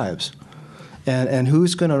tribes. And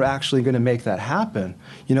who's actually going to make that happen?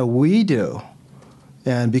 We do.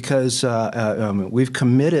 And because we've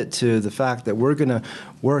committed to the fact that we're going to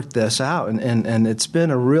work this out, and it's been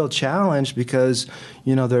a real challenge because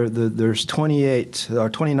there's 28 or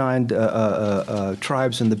 29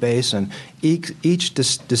 tribes in the basin, each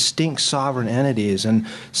distinct sovereign entities, and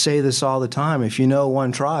say this all the time: if you know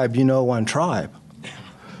one tribe, you know one tribe.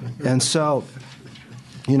 And so,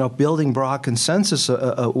 building broad consensus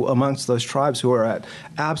amongst those tribes who are at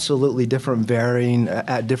absolutely different varying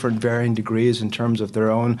degrees in terms of their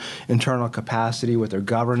own internal capacity with their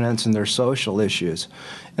governance and their social issues.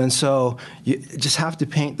 And so you just have to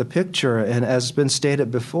paint the picture. And as has been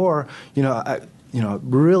stated before,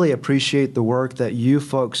 really appreciate the work that you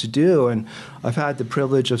folks do. And I've had the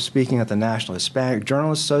privilege of speaking at the National Hispanic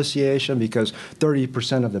Journalists Association because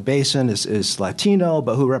 30% of the basin is Latino,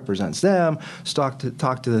 but who represents them? Talk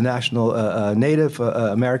to the National Native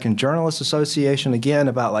American Journalists Association again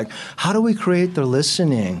about how do we create the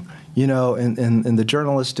listening, in the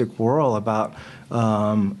journalistic world about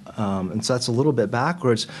and so that's a little bit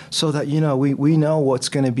backwards, so that we know what's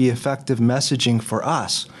going to be effective messaging for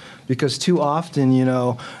us. Because too often,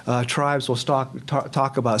 tribes will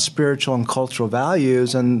talk about spiritual and cultural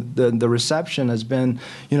values, and the reception has been,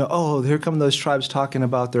 oh, here come those tribes talking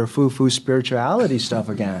about their foo-foo spirituality stuff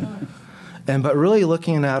again. But really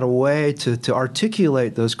looking at a way to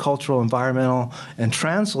articulate those cultural, environmental, and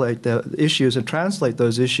translate the issues and translate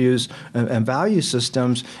those issues and value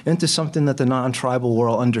systems into something that the non-tribal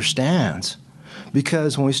world understands.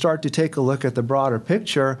 Because when we start to take a look at the broader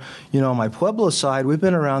picture, on my Pueblo side, we've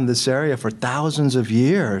been around this area for thousands of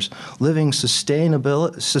years, living a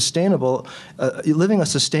sustainable,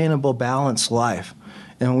 balanced life.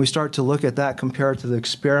 And when we start to look at that compared to the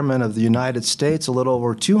experiment of the United States, a little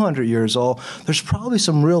over 200 years old, there's probably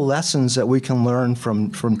some real lessons that we can learn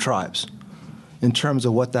from tribes in terms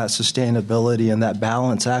of what that sustainability and that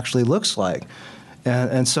balance actually looks like.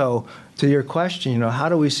 And so, to your question, how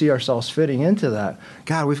do we see ourselves fitting into that?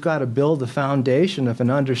 God, we've got to build the foundation of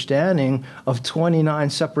an understanding of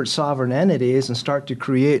 29 separate sovereign entities and start to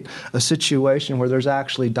create a situation where there's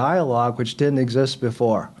actually dialogue which didn't exist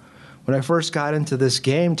before. When I first got into this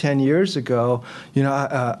game 10 years ago,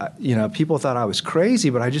 people thought I was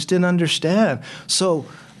crazy, but I just didn't understand. So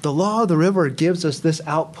the law of the river gives us this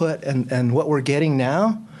output and what we're getting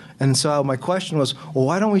now. And so my question was, well,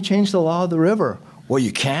 why don't we change the law of the river? Well,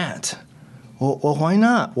 you can't. Well, why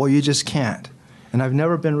not? Well, you just can't. And I've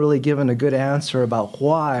never been really given a good answer about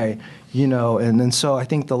why, and so I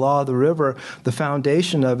think the law of the river, the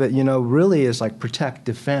foundation of it, really is like protect,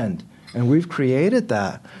 defend. And we've created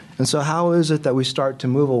that. And so how is it that we start to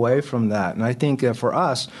move away from that? And I think for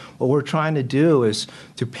us, what we're trying to do is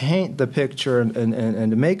to paint the picture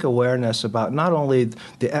and to make awareness about not only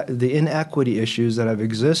the inequity issues that have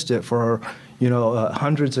existed for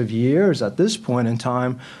hundreds of years at this point in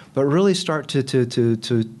time, but really start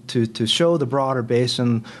to show the broader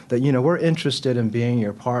basin that we're interested in being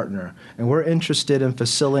your partner, and we're interested in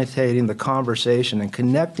facilitating the conversation and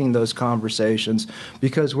connecting those conversations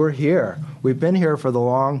because we're here. We've been here for the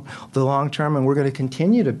long term, and we're going to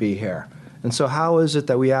continue to be here. And so how is it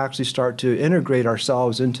that we actually start to integrate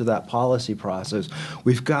ourselves into that policy process?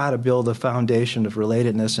 We've got to build a foundation of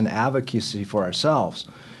relatedness and advocacy for ourselves.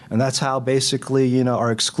 And that's how basically,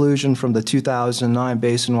 our exclusion from the 2009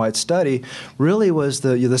 basin-wide study really was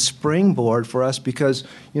the springboard for us because,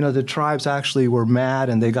 the tribes actually were mad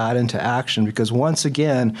and they got into action because once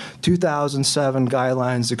again, 2007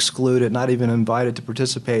 guidelines excluded, not even invited to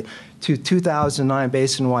participate. 2009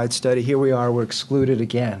 basin-wide study, here we are, we're excluded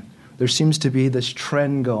again. There seems to be this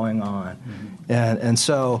trend going on. Mm-hmm. And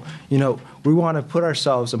so, we want to put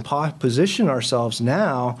ourselves and position ourselves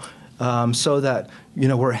now so that,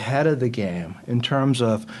 we're ahead of the game in terms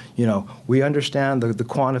of, we understand the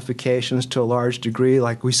quantifications to a large degree.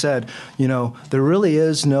 Like we said, there really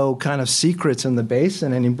is no kind of secrets in the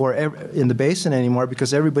basin anymore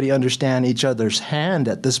because everybody understands each other's hand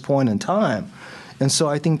at this point in time. And so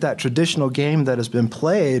I think that traditional game that has been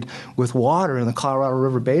played with water in the Colorado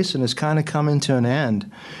River Basin is kind of coming to an end.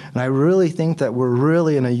 And I really think that we're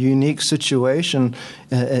really in a unique situation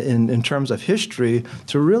in terms of history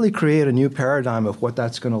to really create a new paradigm of what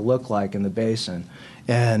that's going to look like in the basin.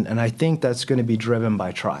 And I think that's going to be driven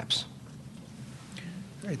by tribes.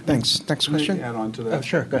 Great, thanks. Next question? Let me add on to that. Oh,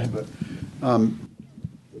 sure, go ahead. But,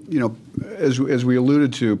 you know, as we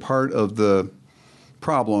alluded to, part of the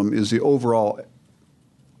problem is the overall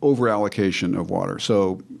overallocation of water.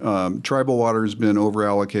 So tribal water has been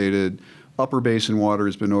overallocated, upper basin water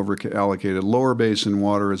has been overallocated, lower basin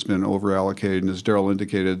water has been overallocated, and as Darrell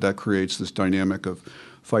indicated, that creates this dynamic of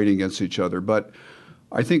fighting against each other. But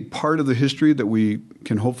I think part of the history that we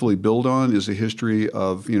can hopefully build on is a history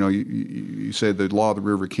of, you know, you say the law of the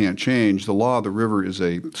river can't change. The law of the river is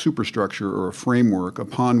a superstructure or a framework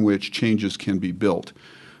upon which changes can be built.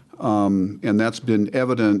 And that's been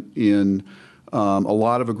evident in a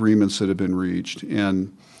lot of agreements that have been reached.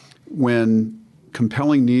 And when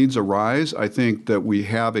compelling needs arise, I think that we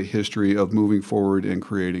have a history of moving forward and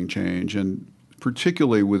creating change. And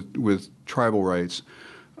particularly with tribal rights,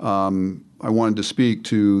 I wanted to speak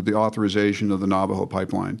to the authorization of the Navajo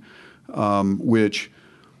pipeline, which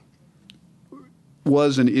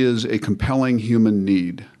was and is a compelling human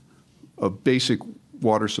need, a basic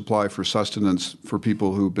water supply for sustenance for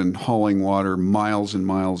people who've been hauling water miles and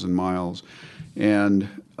miles and miles. And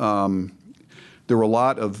there were a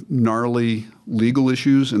lot of gnarly legal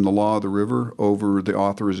issues in the law of the river over the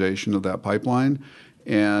authorization of that pipeline.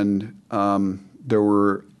 And there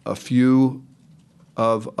were a few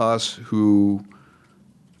of us who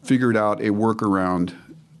figured out a workaround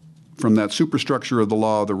from that superstructure of the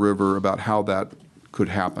law of the river about how that could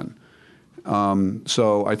happen.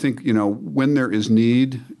 So I think, you know, when there is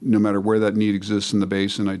need, no matter where that need exists in the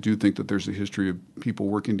basin, I do think that there's a history of people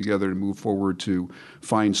working together to move forward to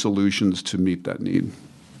find solutions to meet that need.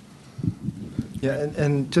 Yeah,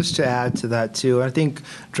 and just to add to that too, I think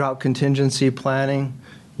drought contingency planning,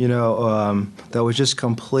 you know, that was just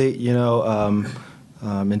complete, you know,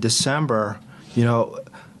 in December, you know,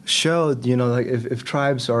 showed, you know, like if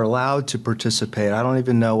tribes are allowed to participate, I don't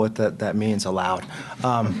even know what that means, allowed.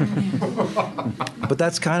 But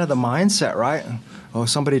that's kind of the mindset, right? Oh,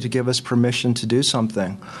 somebody to give us permission to do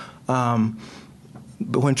something. But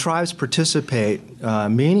when tribes participate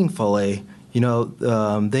meaningfully, you know,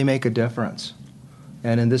 they make a difference.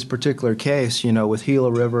 And in this particular case, you know, with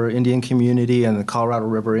Gila River Indian Community and the Colorado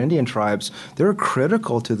River Indian tribes, they're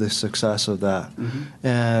critical to the success of that. Mm-hmm.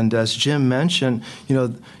 And as Jim mentioned, you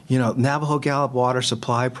know, Navajo Gallup Water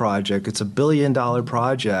Supply Project, it's $1 billion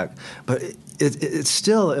project, but it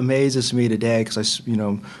still amazes me today because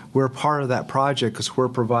we're part of that project because we're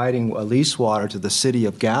providing lease water to the city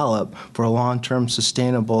of Gallup for a long-term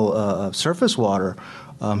sustainable surface water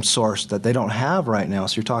source that they don't have right now.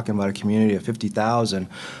 So you're talking about a community of 50,000.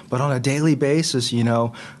 But on a daily basis,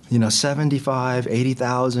 75,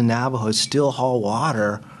 80,000 Navajos still haul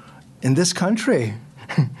water in this country.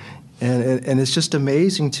 and it's just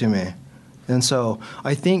amazing to me. And so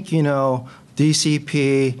I think,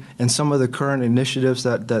 DCP and some of the current initiatives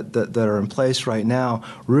that are in place right now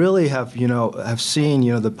really have seen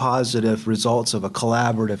the positive results of a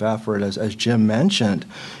collaborative effort, as Jim mentioned.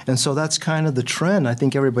 And so that's kind of the trend. I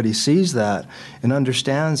think everybody sees that and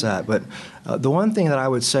understands that. But the one thing that I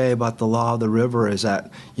would say about the law of the river is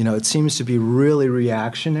that it seems to be really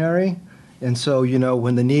reactionary. And so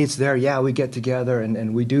when the need's there, we get together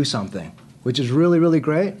and we do something, which is really, really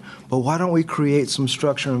great. But why don't we create some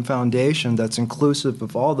structure and foundation that's inclusive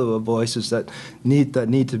of all the voices that need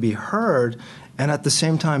to be heard, and at the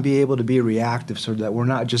same time be able to be reactive so that we're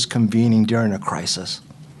not just convening during a crisis?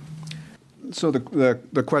 So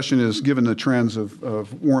the question is, given the trends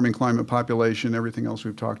of warming climate, population, everything else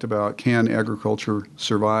we've talked about, can agriculture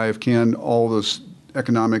survive? Can all this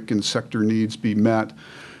economic and sector needs be met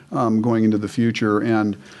going into the future?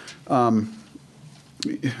 And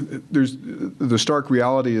there's the stark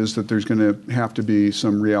reality is that there's going to have to be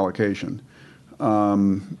some reallocation,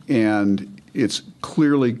 and it's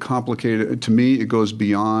clearly complicated. To me, it goes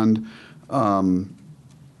beyond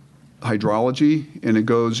hydrology, and it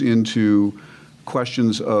goes into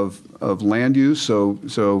questions of land use. So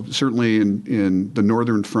certainly in the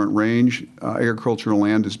northern Front Range, agricultural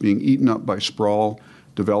land is being eaten up by sprawl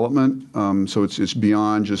development. So it's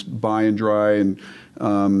beyond just buy and dry and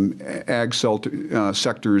ag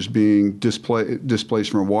sectors being displaced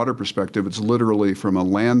from a water perspective. It's literally from a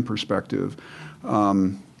land perspective.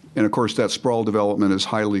 And of course, that sprawl development is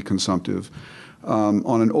highly consumptive.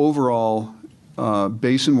 On an overall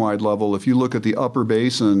basin-wide level, if you look at the upper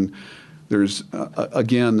basin, There's,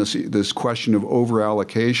 again, this question of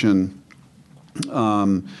over-allocation.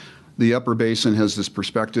 The Upper Basin has this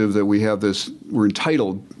perspective that we're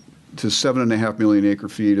entitled to 7.5 million acre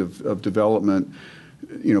feet of development,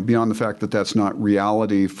 beyond the fact that that's not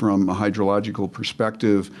reality from a hydrological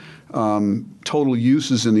perspective. Total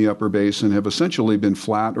uses in the Upper Basin have essentially been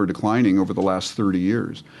flat or declining over the last 30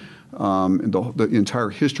 years. And the entire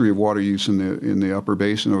history of water use in the Upper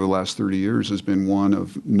Basin over the last 30 years has been one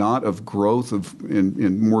of not of growth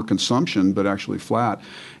in more consumption, but actually flat.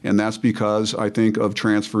 And that's because, I think, of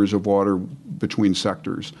transfers of water between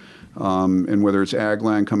sectors. And whether it's ag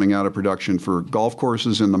land coming out of production for golf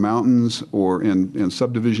courses in the mountains or in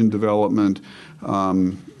subdivision development.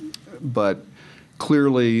 But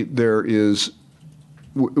clearly there is,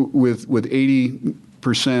 with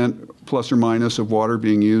 80% plus or minus of water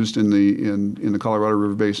being used in the Colorado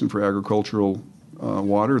River Basin for agricultural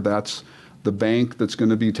water, that's the bank that's going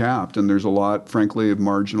to be tapped. And there's a lot, frankly, of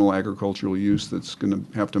marginal agricultural use that's going to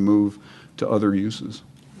have to move to other uses.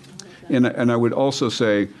 And I would also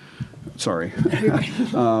say,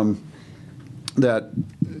 that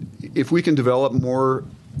if we can develop more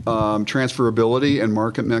transferability and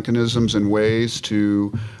market mechanisms and ways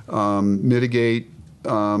to mitigate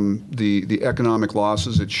the economic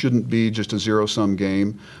losses, it shouldn't be just a zero-sum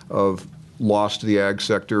game of loss to the ag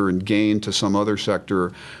sector and gain to some other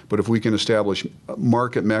sector. But if we can establish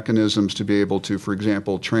market mechanisms to be able to, for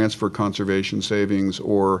example, transfer conservation savings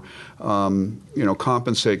or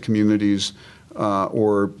compensate communities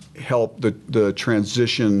or help the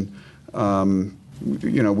transition,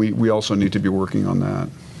 we also need to be working on that.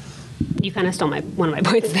 You kind of stole one of my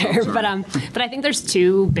points there, but I think there's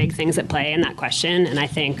two big things at play in that question, and I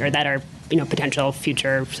think, or that are potential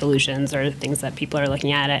future solutions or things that people are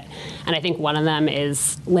looking at it. And I think one of them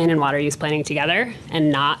is land and water use planning together,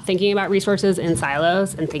 and not thinking about resources in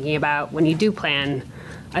silos, and thinking about when you do plan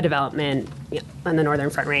a development on the Northern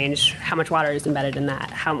Front Range, how much water is embedded in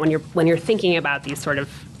that? When you're thinking about these sort of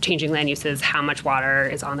changing land uses, how much water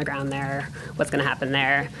is on the ground there? What's going to happen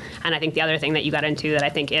there? And I think the other thing that you got into that I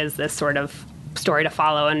think is this sort of story to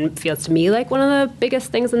follow and feels to me like one of the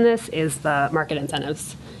biggest things in this is the market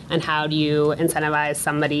incentives. And how do you incentivize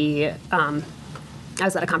somebody? I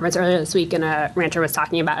was at a conference earlier this week, and a rancher was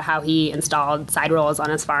talking about how he installed side rolls on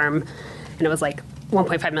his farm, and it was like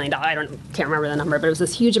 $1.5 million. Can't remember the number, but it was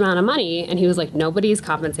this huge amount of money. And he was like, nobody's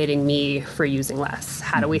compensating me for using less.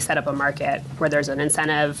 How do we set up a market where there's an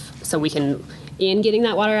incentive so we can, in getting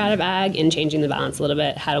that water out of ag and changing the balance a little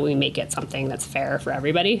bit, how do we make it something that's fair for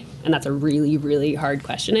everybody? And that's a really, really hard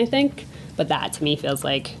question, I think. But that to me feels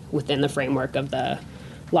like within the framework of the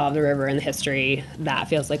law of the river and the history, that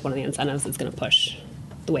feels like one of the incentives that's going to push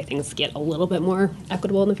the way things get a little bit more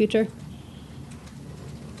equitable in the future.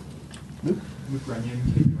 Luke Runyon,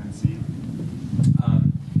 KUNC.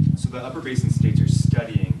 So the Upper Basin states are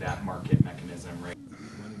studying that market mechanism, right?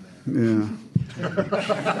 Yeah.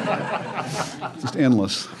 Just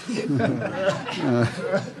endless.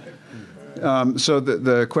 So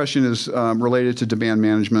the question is related to demand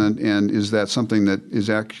management, and is that something that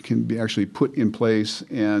can be actually put in place,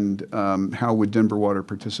 and how would Denver Water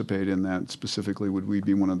participate in that specifically? Would we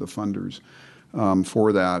be one of the funders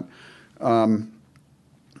for that?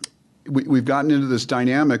 We've gotten into this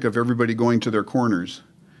dynamic of everybody going to their corners.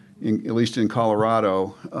 At least in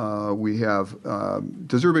Colorado, we have.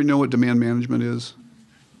 Does everybody know what demand management is?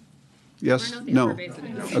 Yes? No.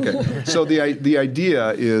 Okay. So the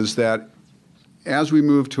idea is that as we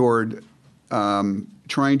move toward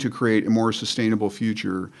trying to create a more sustainable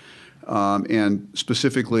future, and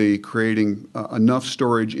specifically creating enough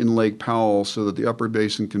storage in Lake Powell so that the Upper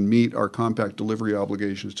Basin can meet our compact delivery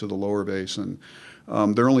obligations to the Lower Basin.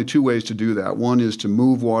 There are only two ways to do that. One is to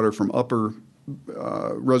move water from upper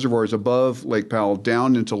reservoirs above Lake Powell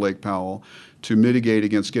down into Lake Powell to mitigate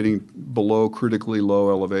against getting below critically low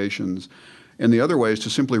elevations. And the other way is to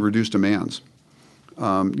simply reduce demands.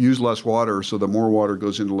 Use less water so that more water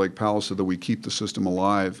goes into Lake Powell so that we keep the system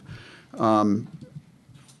alive.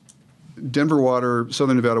 Denver Water,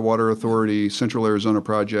 Southern Nevada Water Authority, Central Arizona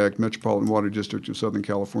Project, Metropolitan Water District of Southern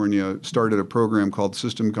California started a program called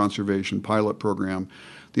System Conservation Pilot Program.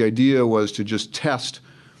 The idea was to just test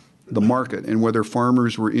the market and whether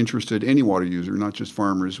farmers were interested, any water user, not just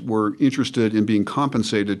farmers, were interested in being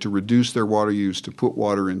compensated to reduce their water use to put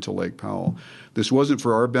water into Lake Powell. This wasn't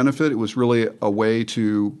for our benefit. It was really a way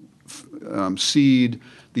to seed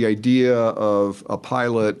the idea of a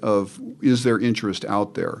pilot of, is there interest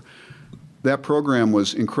out there? That program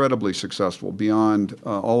was incredibly successful, beyond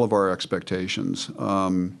all of our expectations.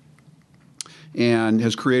 and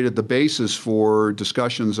has created the basis for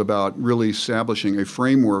discussions about really establishing a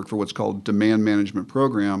framework for what's called demand management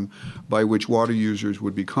program, by which water users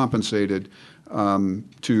would be compensated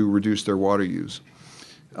to reduce their water use.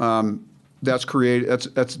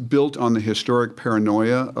 That's built on the historic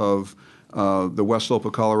paranoia of the west slope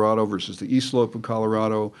of Colorado versus the east slope of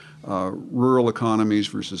Colorado, rural economies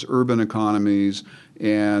versus urban economies,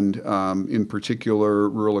 and in particular,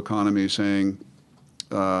 rural economies saying,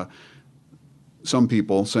 some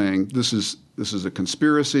people saying, this is a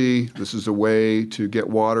conspiracy, this is a way to get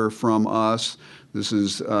water from us, this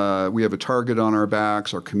is, we have a target on our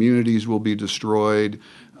backs, our communities will be destroyed,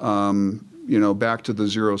 back to the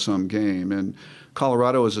zero-sum game. And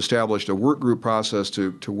Colorado has established a work group process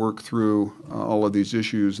to work through all of these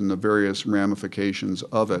issues and the various ramifications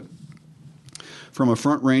of it. From a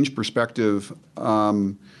Front Range perspective,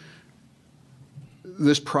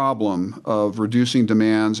 this problem of reducing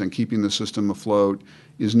demands and keeping the system afloat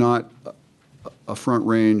is not a Front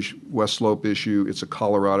Range West Slope issue, it's a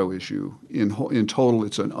Colorado issue. In total,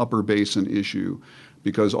 it's an Upper Basin issue,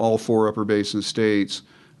 because all 4 Upper Basin states,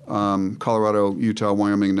 Colorado, Utah,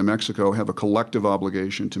 Wyoming, and New Mexico, have a collective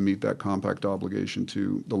obligation to meet that compact obligation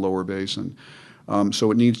to the Lower Basin.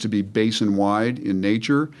 So it needs to be basin-wide in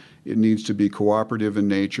nature. It needs to be cooperative in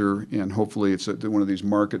nature, and hopefully it's one of these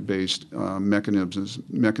market-based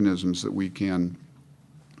mechanisms that we can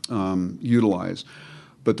utilize.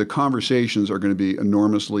 But the conversations are going to be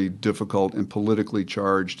enormously difficult and politically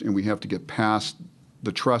charged, and we have to get past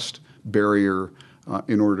the trust barrier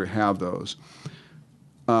in order to have those.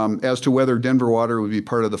 As to whether Denver Water would be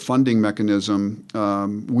part of the funding mechanism,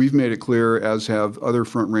 we've made it clear, as have other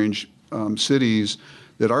Front Range cities,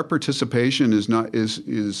 that our participation is not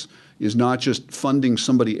just funding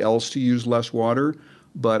somebody else to use less water,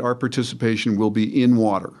 but our participation will be in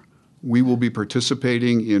water. We will be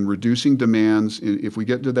participating in reducing demands if we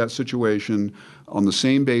get to that situation on the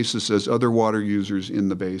same basis as other water users in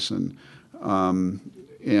the basin.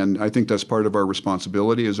 And I think that's part of our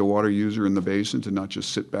responsibility as a water user in the basin, to not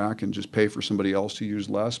just sit back and just pay for somebody else to use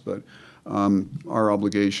less, but our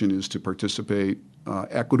obligation is to participate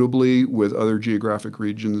equitably with other geographic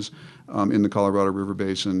regions in the Colorado River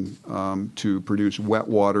Basin to produce wet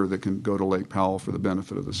water that can go to Lake Powell for the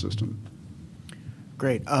benefit of the system.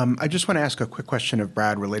 Great. I just want to ask a quick question of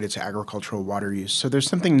Brad related to agricultural water use. So there's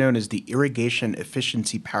something known as the irrigation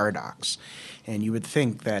efficiency paradox. And you would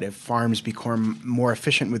think that if farms become more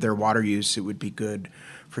efficient with their water use, it would be good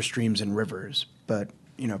for streams and rivers. But,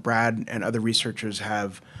 Brad and other researchers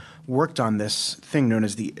have worked on this thing known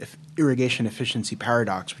as the irrigation efficiency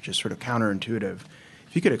paradox, which is sort of counterintuitive.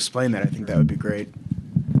 If you could explain that, I think that would be great.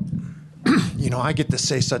 I get to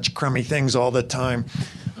say such crummy things all the time.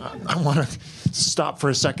 I want to stop for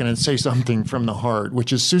a second and say something from the heart,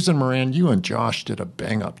 which is, Susan Moran, you and Josh did a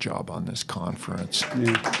bang-up job on this conference.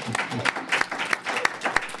 Not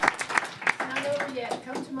over yet.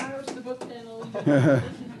 Come tomorrow to the book panel.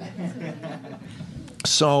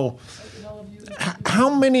 So, how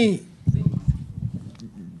many...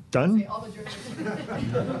 Done? All the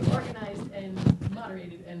journalists organized and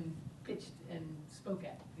moderated and pitched and spoke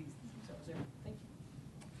at these. So, thank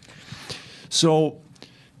you. So,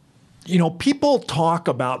 people talk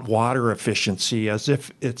about water efficiency as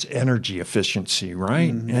if it's energy efficiency,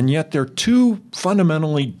 right? Mm-hmm. And yet there are 2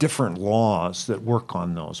 fundamentally different laws that work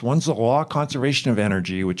on those. One's the law of conservation of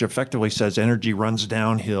energy, which effectively says energy runs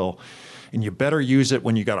downhill, and you better use it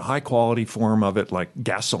when you got a high-quality form of it, like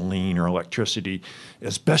gasoline or electricity,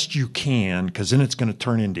 as best you can, because then it's going to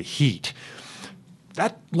turn into heat.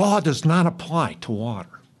 That law does not apply to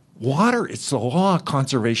water. Water, it's the law of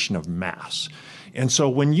conservation of mass. And so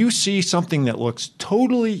when you see something that looks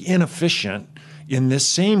totally inefficient in this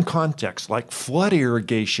same context, like flood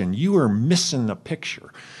irrigation, you are missing the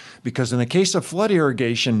picture. Because in the case of flood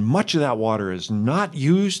irrigation, much of that water is not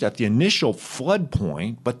used at the initial flood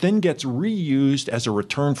point, but then gets reused as a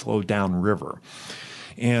return flow downriver.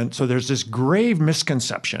 And so there's this grave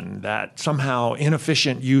misconception that somehow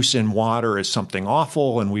inefficient use in water is something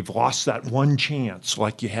awful, and we've lost that one chance,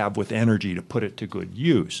 like you have with energy, to put it to good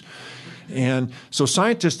use. And so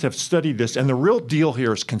scientists have studied this, and the real deal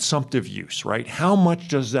here is consumptive use, right? How much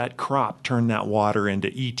does that crop turn that water into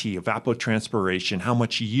ET, evapotranspiration? How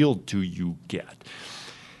much yield do you get?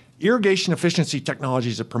 Irrigation efficiency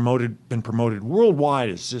technologies have been promoted worldwide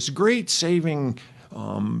as this great saving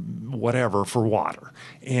whatever for water.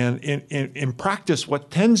 And in practice, what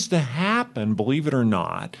tends to happen, believe it or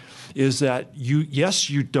not, is that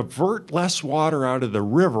you divert less water out of the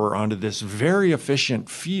river onto this very efficient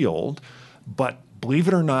field, but believe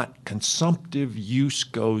it or not, consumptive use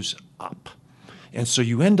goes up. And so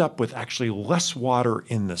you end up with actually less water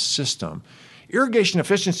in the system. Irrigation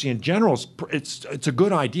efficiency in general, it's a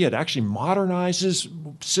good idea. It actually modernizes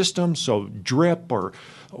systems, so drip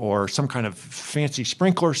or some kind of fancy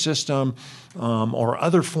sprinkler system or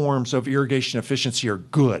other forms of irrigation efficiency are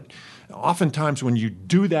good. Oftentimes when you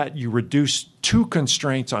do that, you reduce two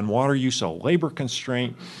constraints on water use, a labor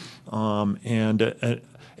constraint and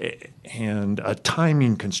a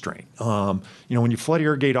timing constraint. When you flood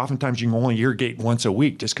irrigate, oftentimes you can only irrigate once a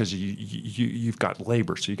week just because you've got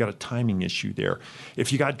labor, so you've got a timing issue there.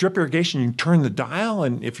 If you got drip irrigation, you can turn the dial,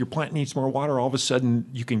 and if your plant needs more water, all of a sudden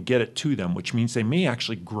you can get it to them, which means they may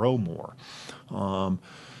actually grow more.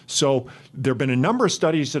 So there have been a number of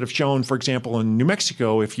studies that have shown, for example, in New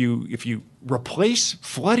Mexico, if you replace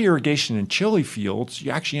flood irrigation in chili fields,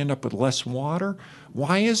 you actually end up with less water.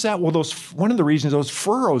 Why is that? Well, one of the reasons those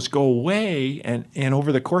furrows go away, and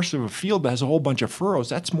over the course of a field that has a whole bunch of furrows,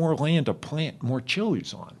 that's more land to plant more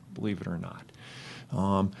chilies on, believe it or not.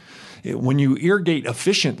 When you irrigate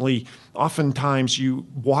efficiently, oftentimes you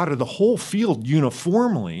water the whole field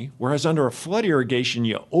uniformly, whereas under a flood irrigation,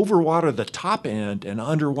 you overwater the top end and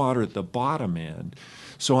underwater the bottom end.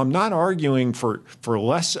 So I'm not arguing for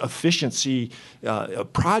less efficiency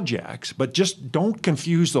projects, but just don't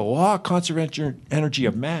confuse the law of conservation energy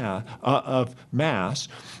of mass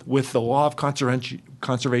with the law of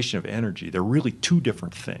conservation of energy. They're really two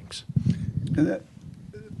different things. And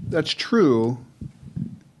that's true,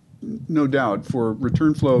 no doubt, for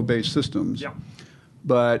return flow based systems. Yeah.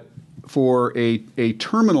 But for a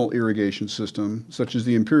terminal irrigation system, such as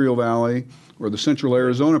the Imperial Valley or the Central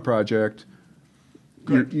Arizona project,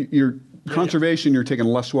 your conservation, you're taking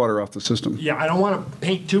less water off the system. Yeah, I don't want to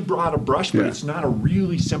paint too broad a brush, but it's not a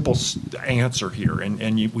really simple answer here.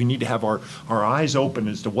 And we need to have our eyes open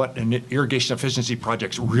as to what an irrigation efficiency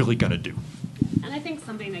project's really going to do. And I think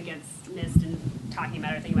something that gets missed in talking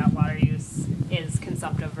about or thinking about water use is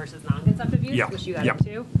consumptive versus non-consumptive use, which you got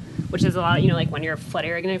into, which is a lot, like when you're flood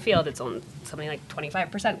irrigating a field, it's only something like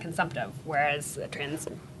 25% consumptive, whereas a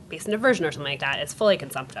trans-basin diversion or something like that is fully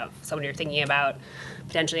consumptive. So when you're thinking about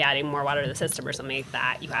potentially adding more water to the system or something like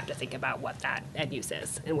that, you have to think about what that end use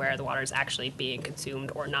is and where the water is actually being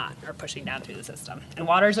consumed or not, or pushing down through the system. And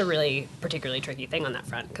water is a really particularly tricky thing on that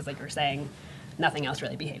front, because like you were saying, nothing else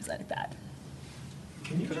really behaves like that.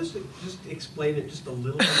 Can you just explain it just a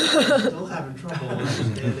little bit? I'm still having trouble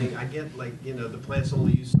understanding. I get the plants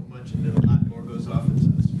only use so much, and then a lot more goes off into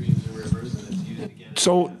the streams and rivers, and it's used again.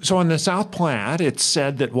 So in the South Platte, it's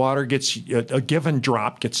said that water gets, a given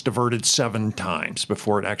drop gets diverted 7 times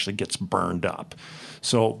before it actually gets burned up.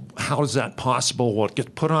 So how is that possible? Well, it gets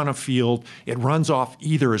put on a field. It runs off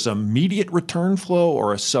either as immediate return flow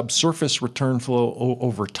or a subsurface return flow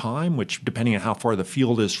over time, which, depending on how far the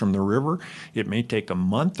field is from the river, it may take a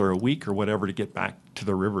month or a week or whatever to get back to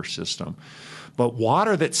the river system. But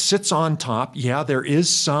water that sits on top, there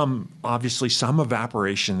is obviously some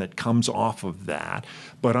evaporation that comes off of that.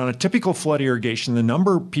 But on a typical flood irrigation, the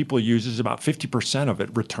number people use is about 50% of it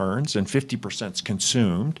returns and 50% is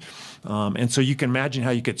consumed. And so you can imagine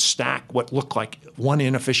how you could stack what looked like one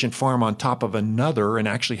inefficient farm on top of another and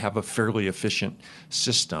actually have a fairly efficient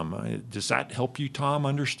system. Does that help you, Tom,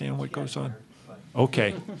 understand what goes on?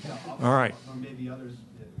 Okay. All right. Maybe others.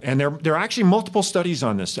 And there are actually multiple studies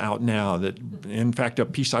on this out now. That, in fact, a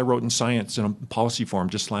piece I wrote in Science in a policy forum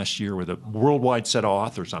just last year with a worldwide set of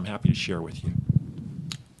authors I'm happy to share with you.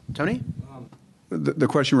 Tony? The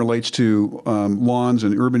question relates to lawns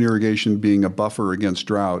and urban irrigation being a buffer against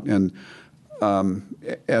drought and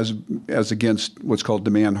as against what's called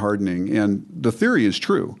demand hardening. And the theory is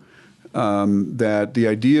true, that the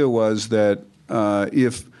idea was that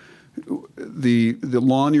if the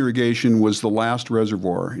lawn irrigation was the last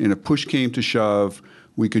reservoir, and if push came to shove,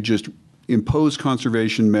 we could just impose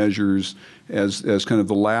conservation measures as kind of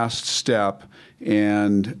the last step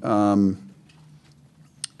and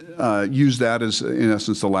use that as, in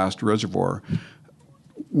essence, the last reservoir.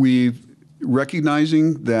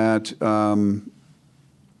 Recognizing that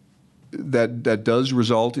that does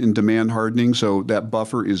result in demand hardening, so that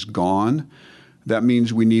buffer is gone. That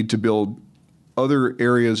means we need to build other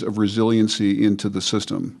areas of resiliency into the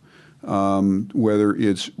system, whether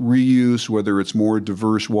it's reuse, whether it's more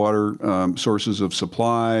diverse water sources of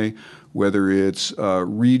supply, whether it's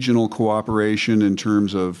regional cooperation in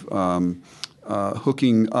terms of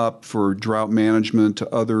hooking up for drought management to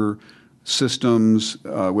other systems,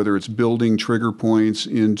 whether it's building trigger points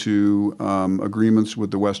into agreements with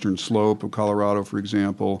the western slope of Colorado, for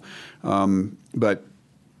example. But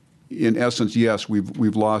in essence, yes,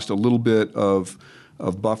 we've lost a little bit of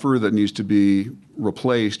buffer that needs to be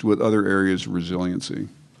replaced with other areas of resiliency.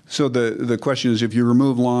 So the question is, if you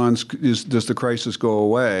remove lawns, does the crisis go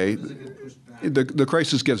away? The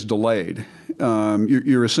crisis gets delayed.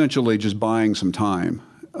 You're essentially just buying some time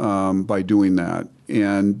by doing that.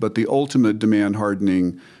 But the ultimate demand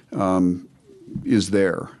hardening is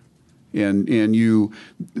there, and you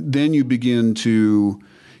begin to.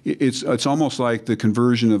 It's almost like the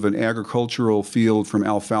conversion of an agricultural field from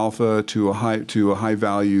alfalfa to a high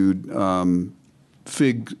valued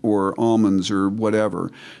fig or almonds or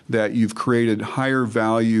whatever, that you've created higher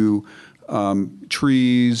value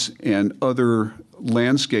trees and other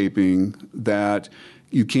landscaping that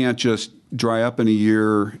you can't just dry up in a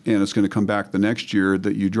year and it's going to come back the next year,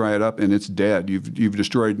 that you dry it up and it's dead. You've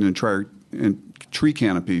destroyed an entire tree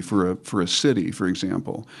canopy for a city, for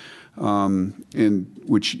example, in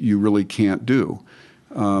which you really can't do.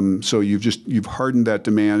 So you've hardened that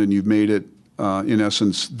demand and you've made it, in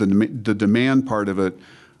essence, the demand part of it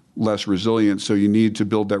less resilient. So you need to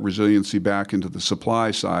build that resiliency back into the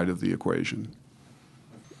supply side of the equation.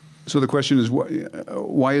 So the question is,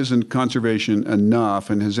 why isn't conservation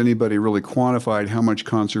enough? And has anybody really quantified how much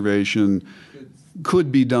conservation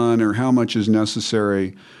could be done or how much is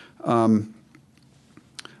necessary? I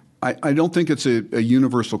don't think it's a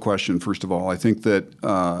universal question, first of all. I think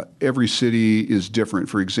that every city is different.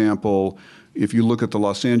 For example, if you look at the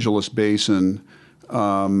Los Angeles basin,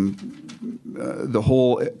 the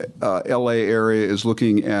whole LA area is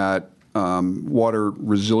looking at water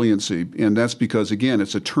resiliency, and that's because, again,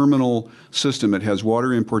 it's a terminal system. It has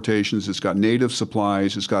water importations, it's got native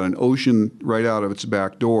supplies, it's got an ocean right out of its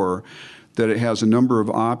back door, that it has a number of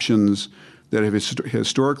options that have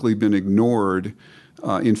historically been ignored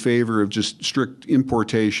in favor of just strict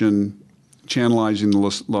importation, channelizing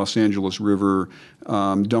the Los Angeles River,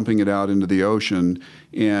 dumping it out into the ocean.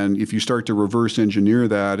 And if you start to reverse engineer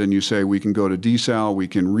that and you say we can go to desal, we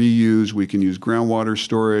can reuse, we can use groundwater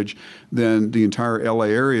storage, then the entire LA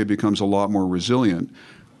area becomes a lot more resilient.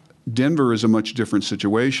 Denver is a much different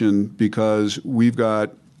situation because we've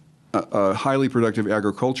got a highly productive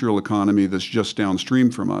agricultural economy that's just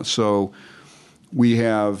downstream from us. So we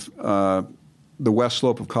have the west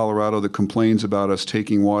slope of Colorado that complains about us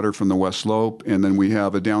taking water from the west slope, and then we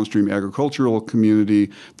have a downstream agricultural community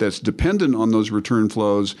that's dependent on those return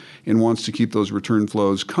flows and wants to keep those return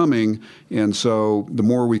flows coming, and so the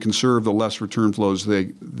more we conserve, the less return flows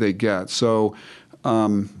they get. So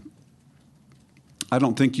I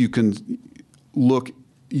don't think you can look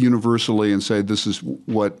universally and say this is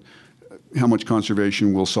how much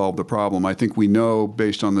conservation will solve the problem. I think we know,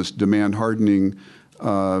 based on this demand hardening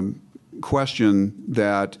question,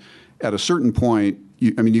 that at a certain point,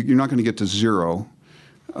 you're not going to get to zero.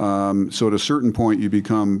 So at a certain point, you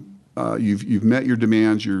become you've met your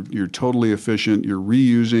demands. You're totally efficient. You're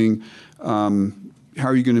reusing. How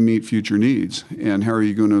are you going to meet future needs? And how are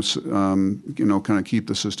you going to kind of keep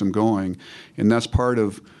the system going? And that's part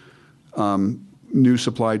of new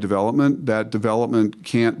supply development. That development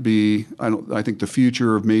can't be. I think the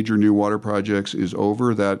future of major new water projects is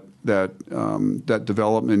over. That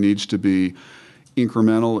development needs to be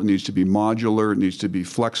incremental. It needs to be modular. It needs to be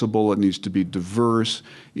flexible. It needs to be diverse.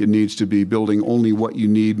 It needs to be building only what you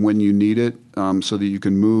need when you need it, so that you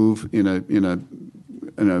can move in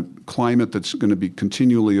a climate that's going to be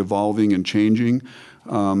continually evolving and changing.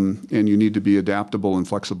 And you need to be adaptable and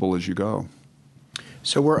flexible as you go.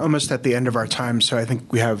 So we're almost at the end of our time, so I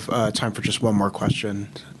think we have time for just one more question.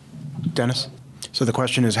 Dennis? So the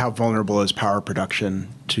question is, how vulnerable is power production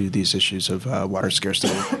to these issues of water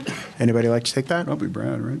scarcity? Anybody like to take that? Probably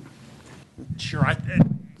Brad, right? Sure.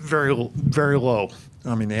 Very low.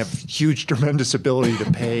 I mean, they have huge, tremendous ability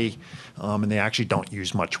to pay, and they actually don't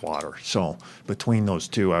use much water. So between those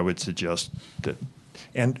two, I would suggest that.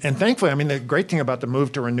 And thankfully, I mean, the great thing about the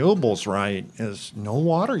move to renewables, right, is no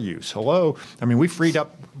water use. Hello. I mean, we freed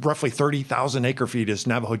up roughly 30,000 acre feet as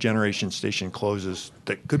Navajo Generation Station closes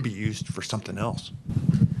that could be used for something else.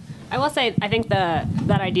 I will say, I think that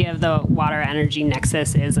idea of the water energy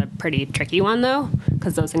nexus is a pretty tricky one, though,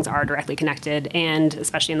 because those things are directly connected. And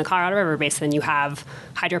especially in the Colorado River Basin, you have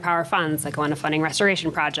hydropower funds that go into funding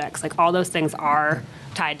restoration projects. Like, all those things are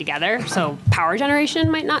tied together. So power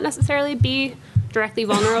generation might not necessarily be directly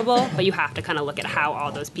vulnerable, but you have to kind of look at how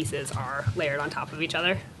all those pieces are layered on top of each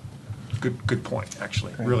other. Good point,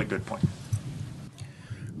 actually. Really good point.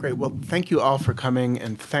 Great. Well, thank you all for coming,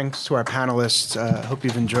 and thanks to our panelists. Hope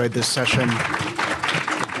you've enjoyed this session.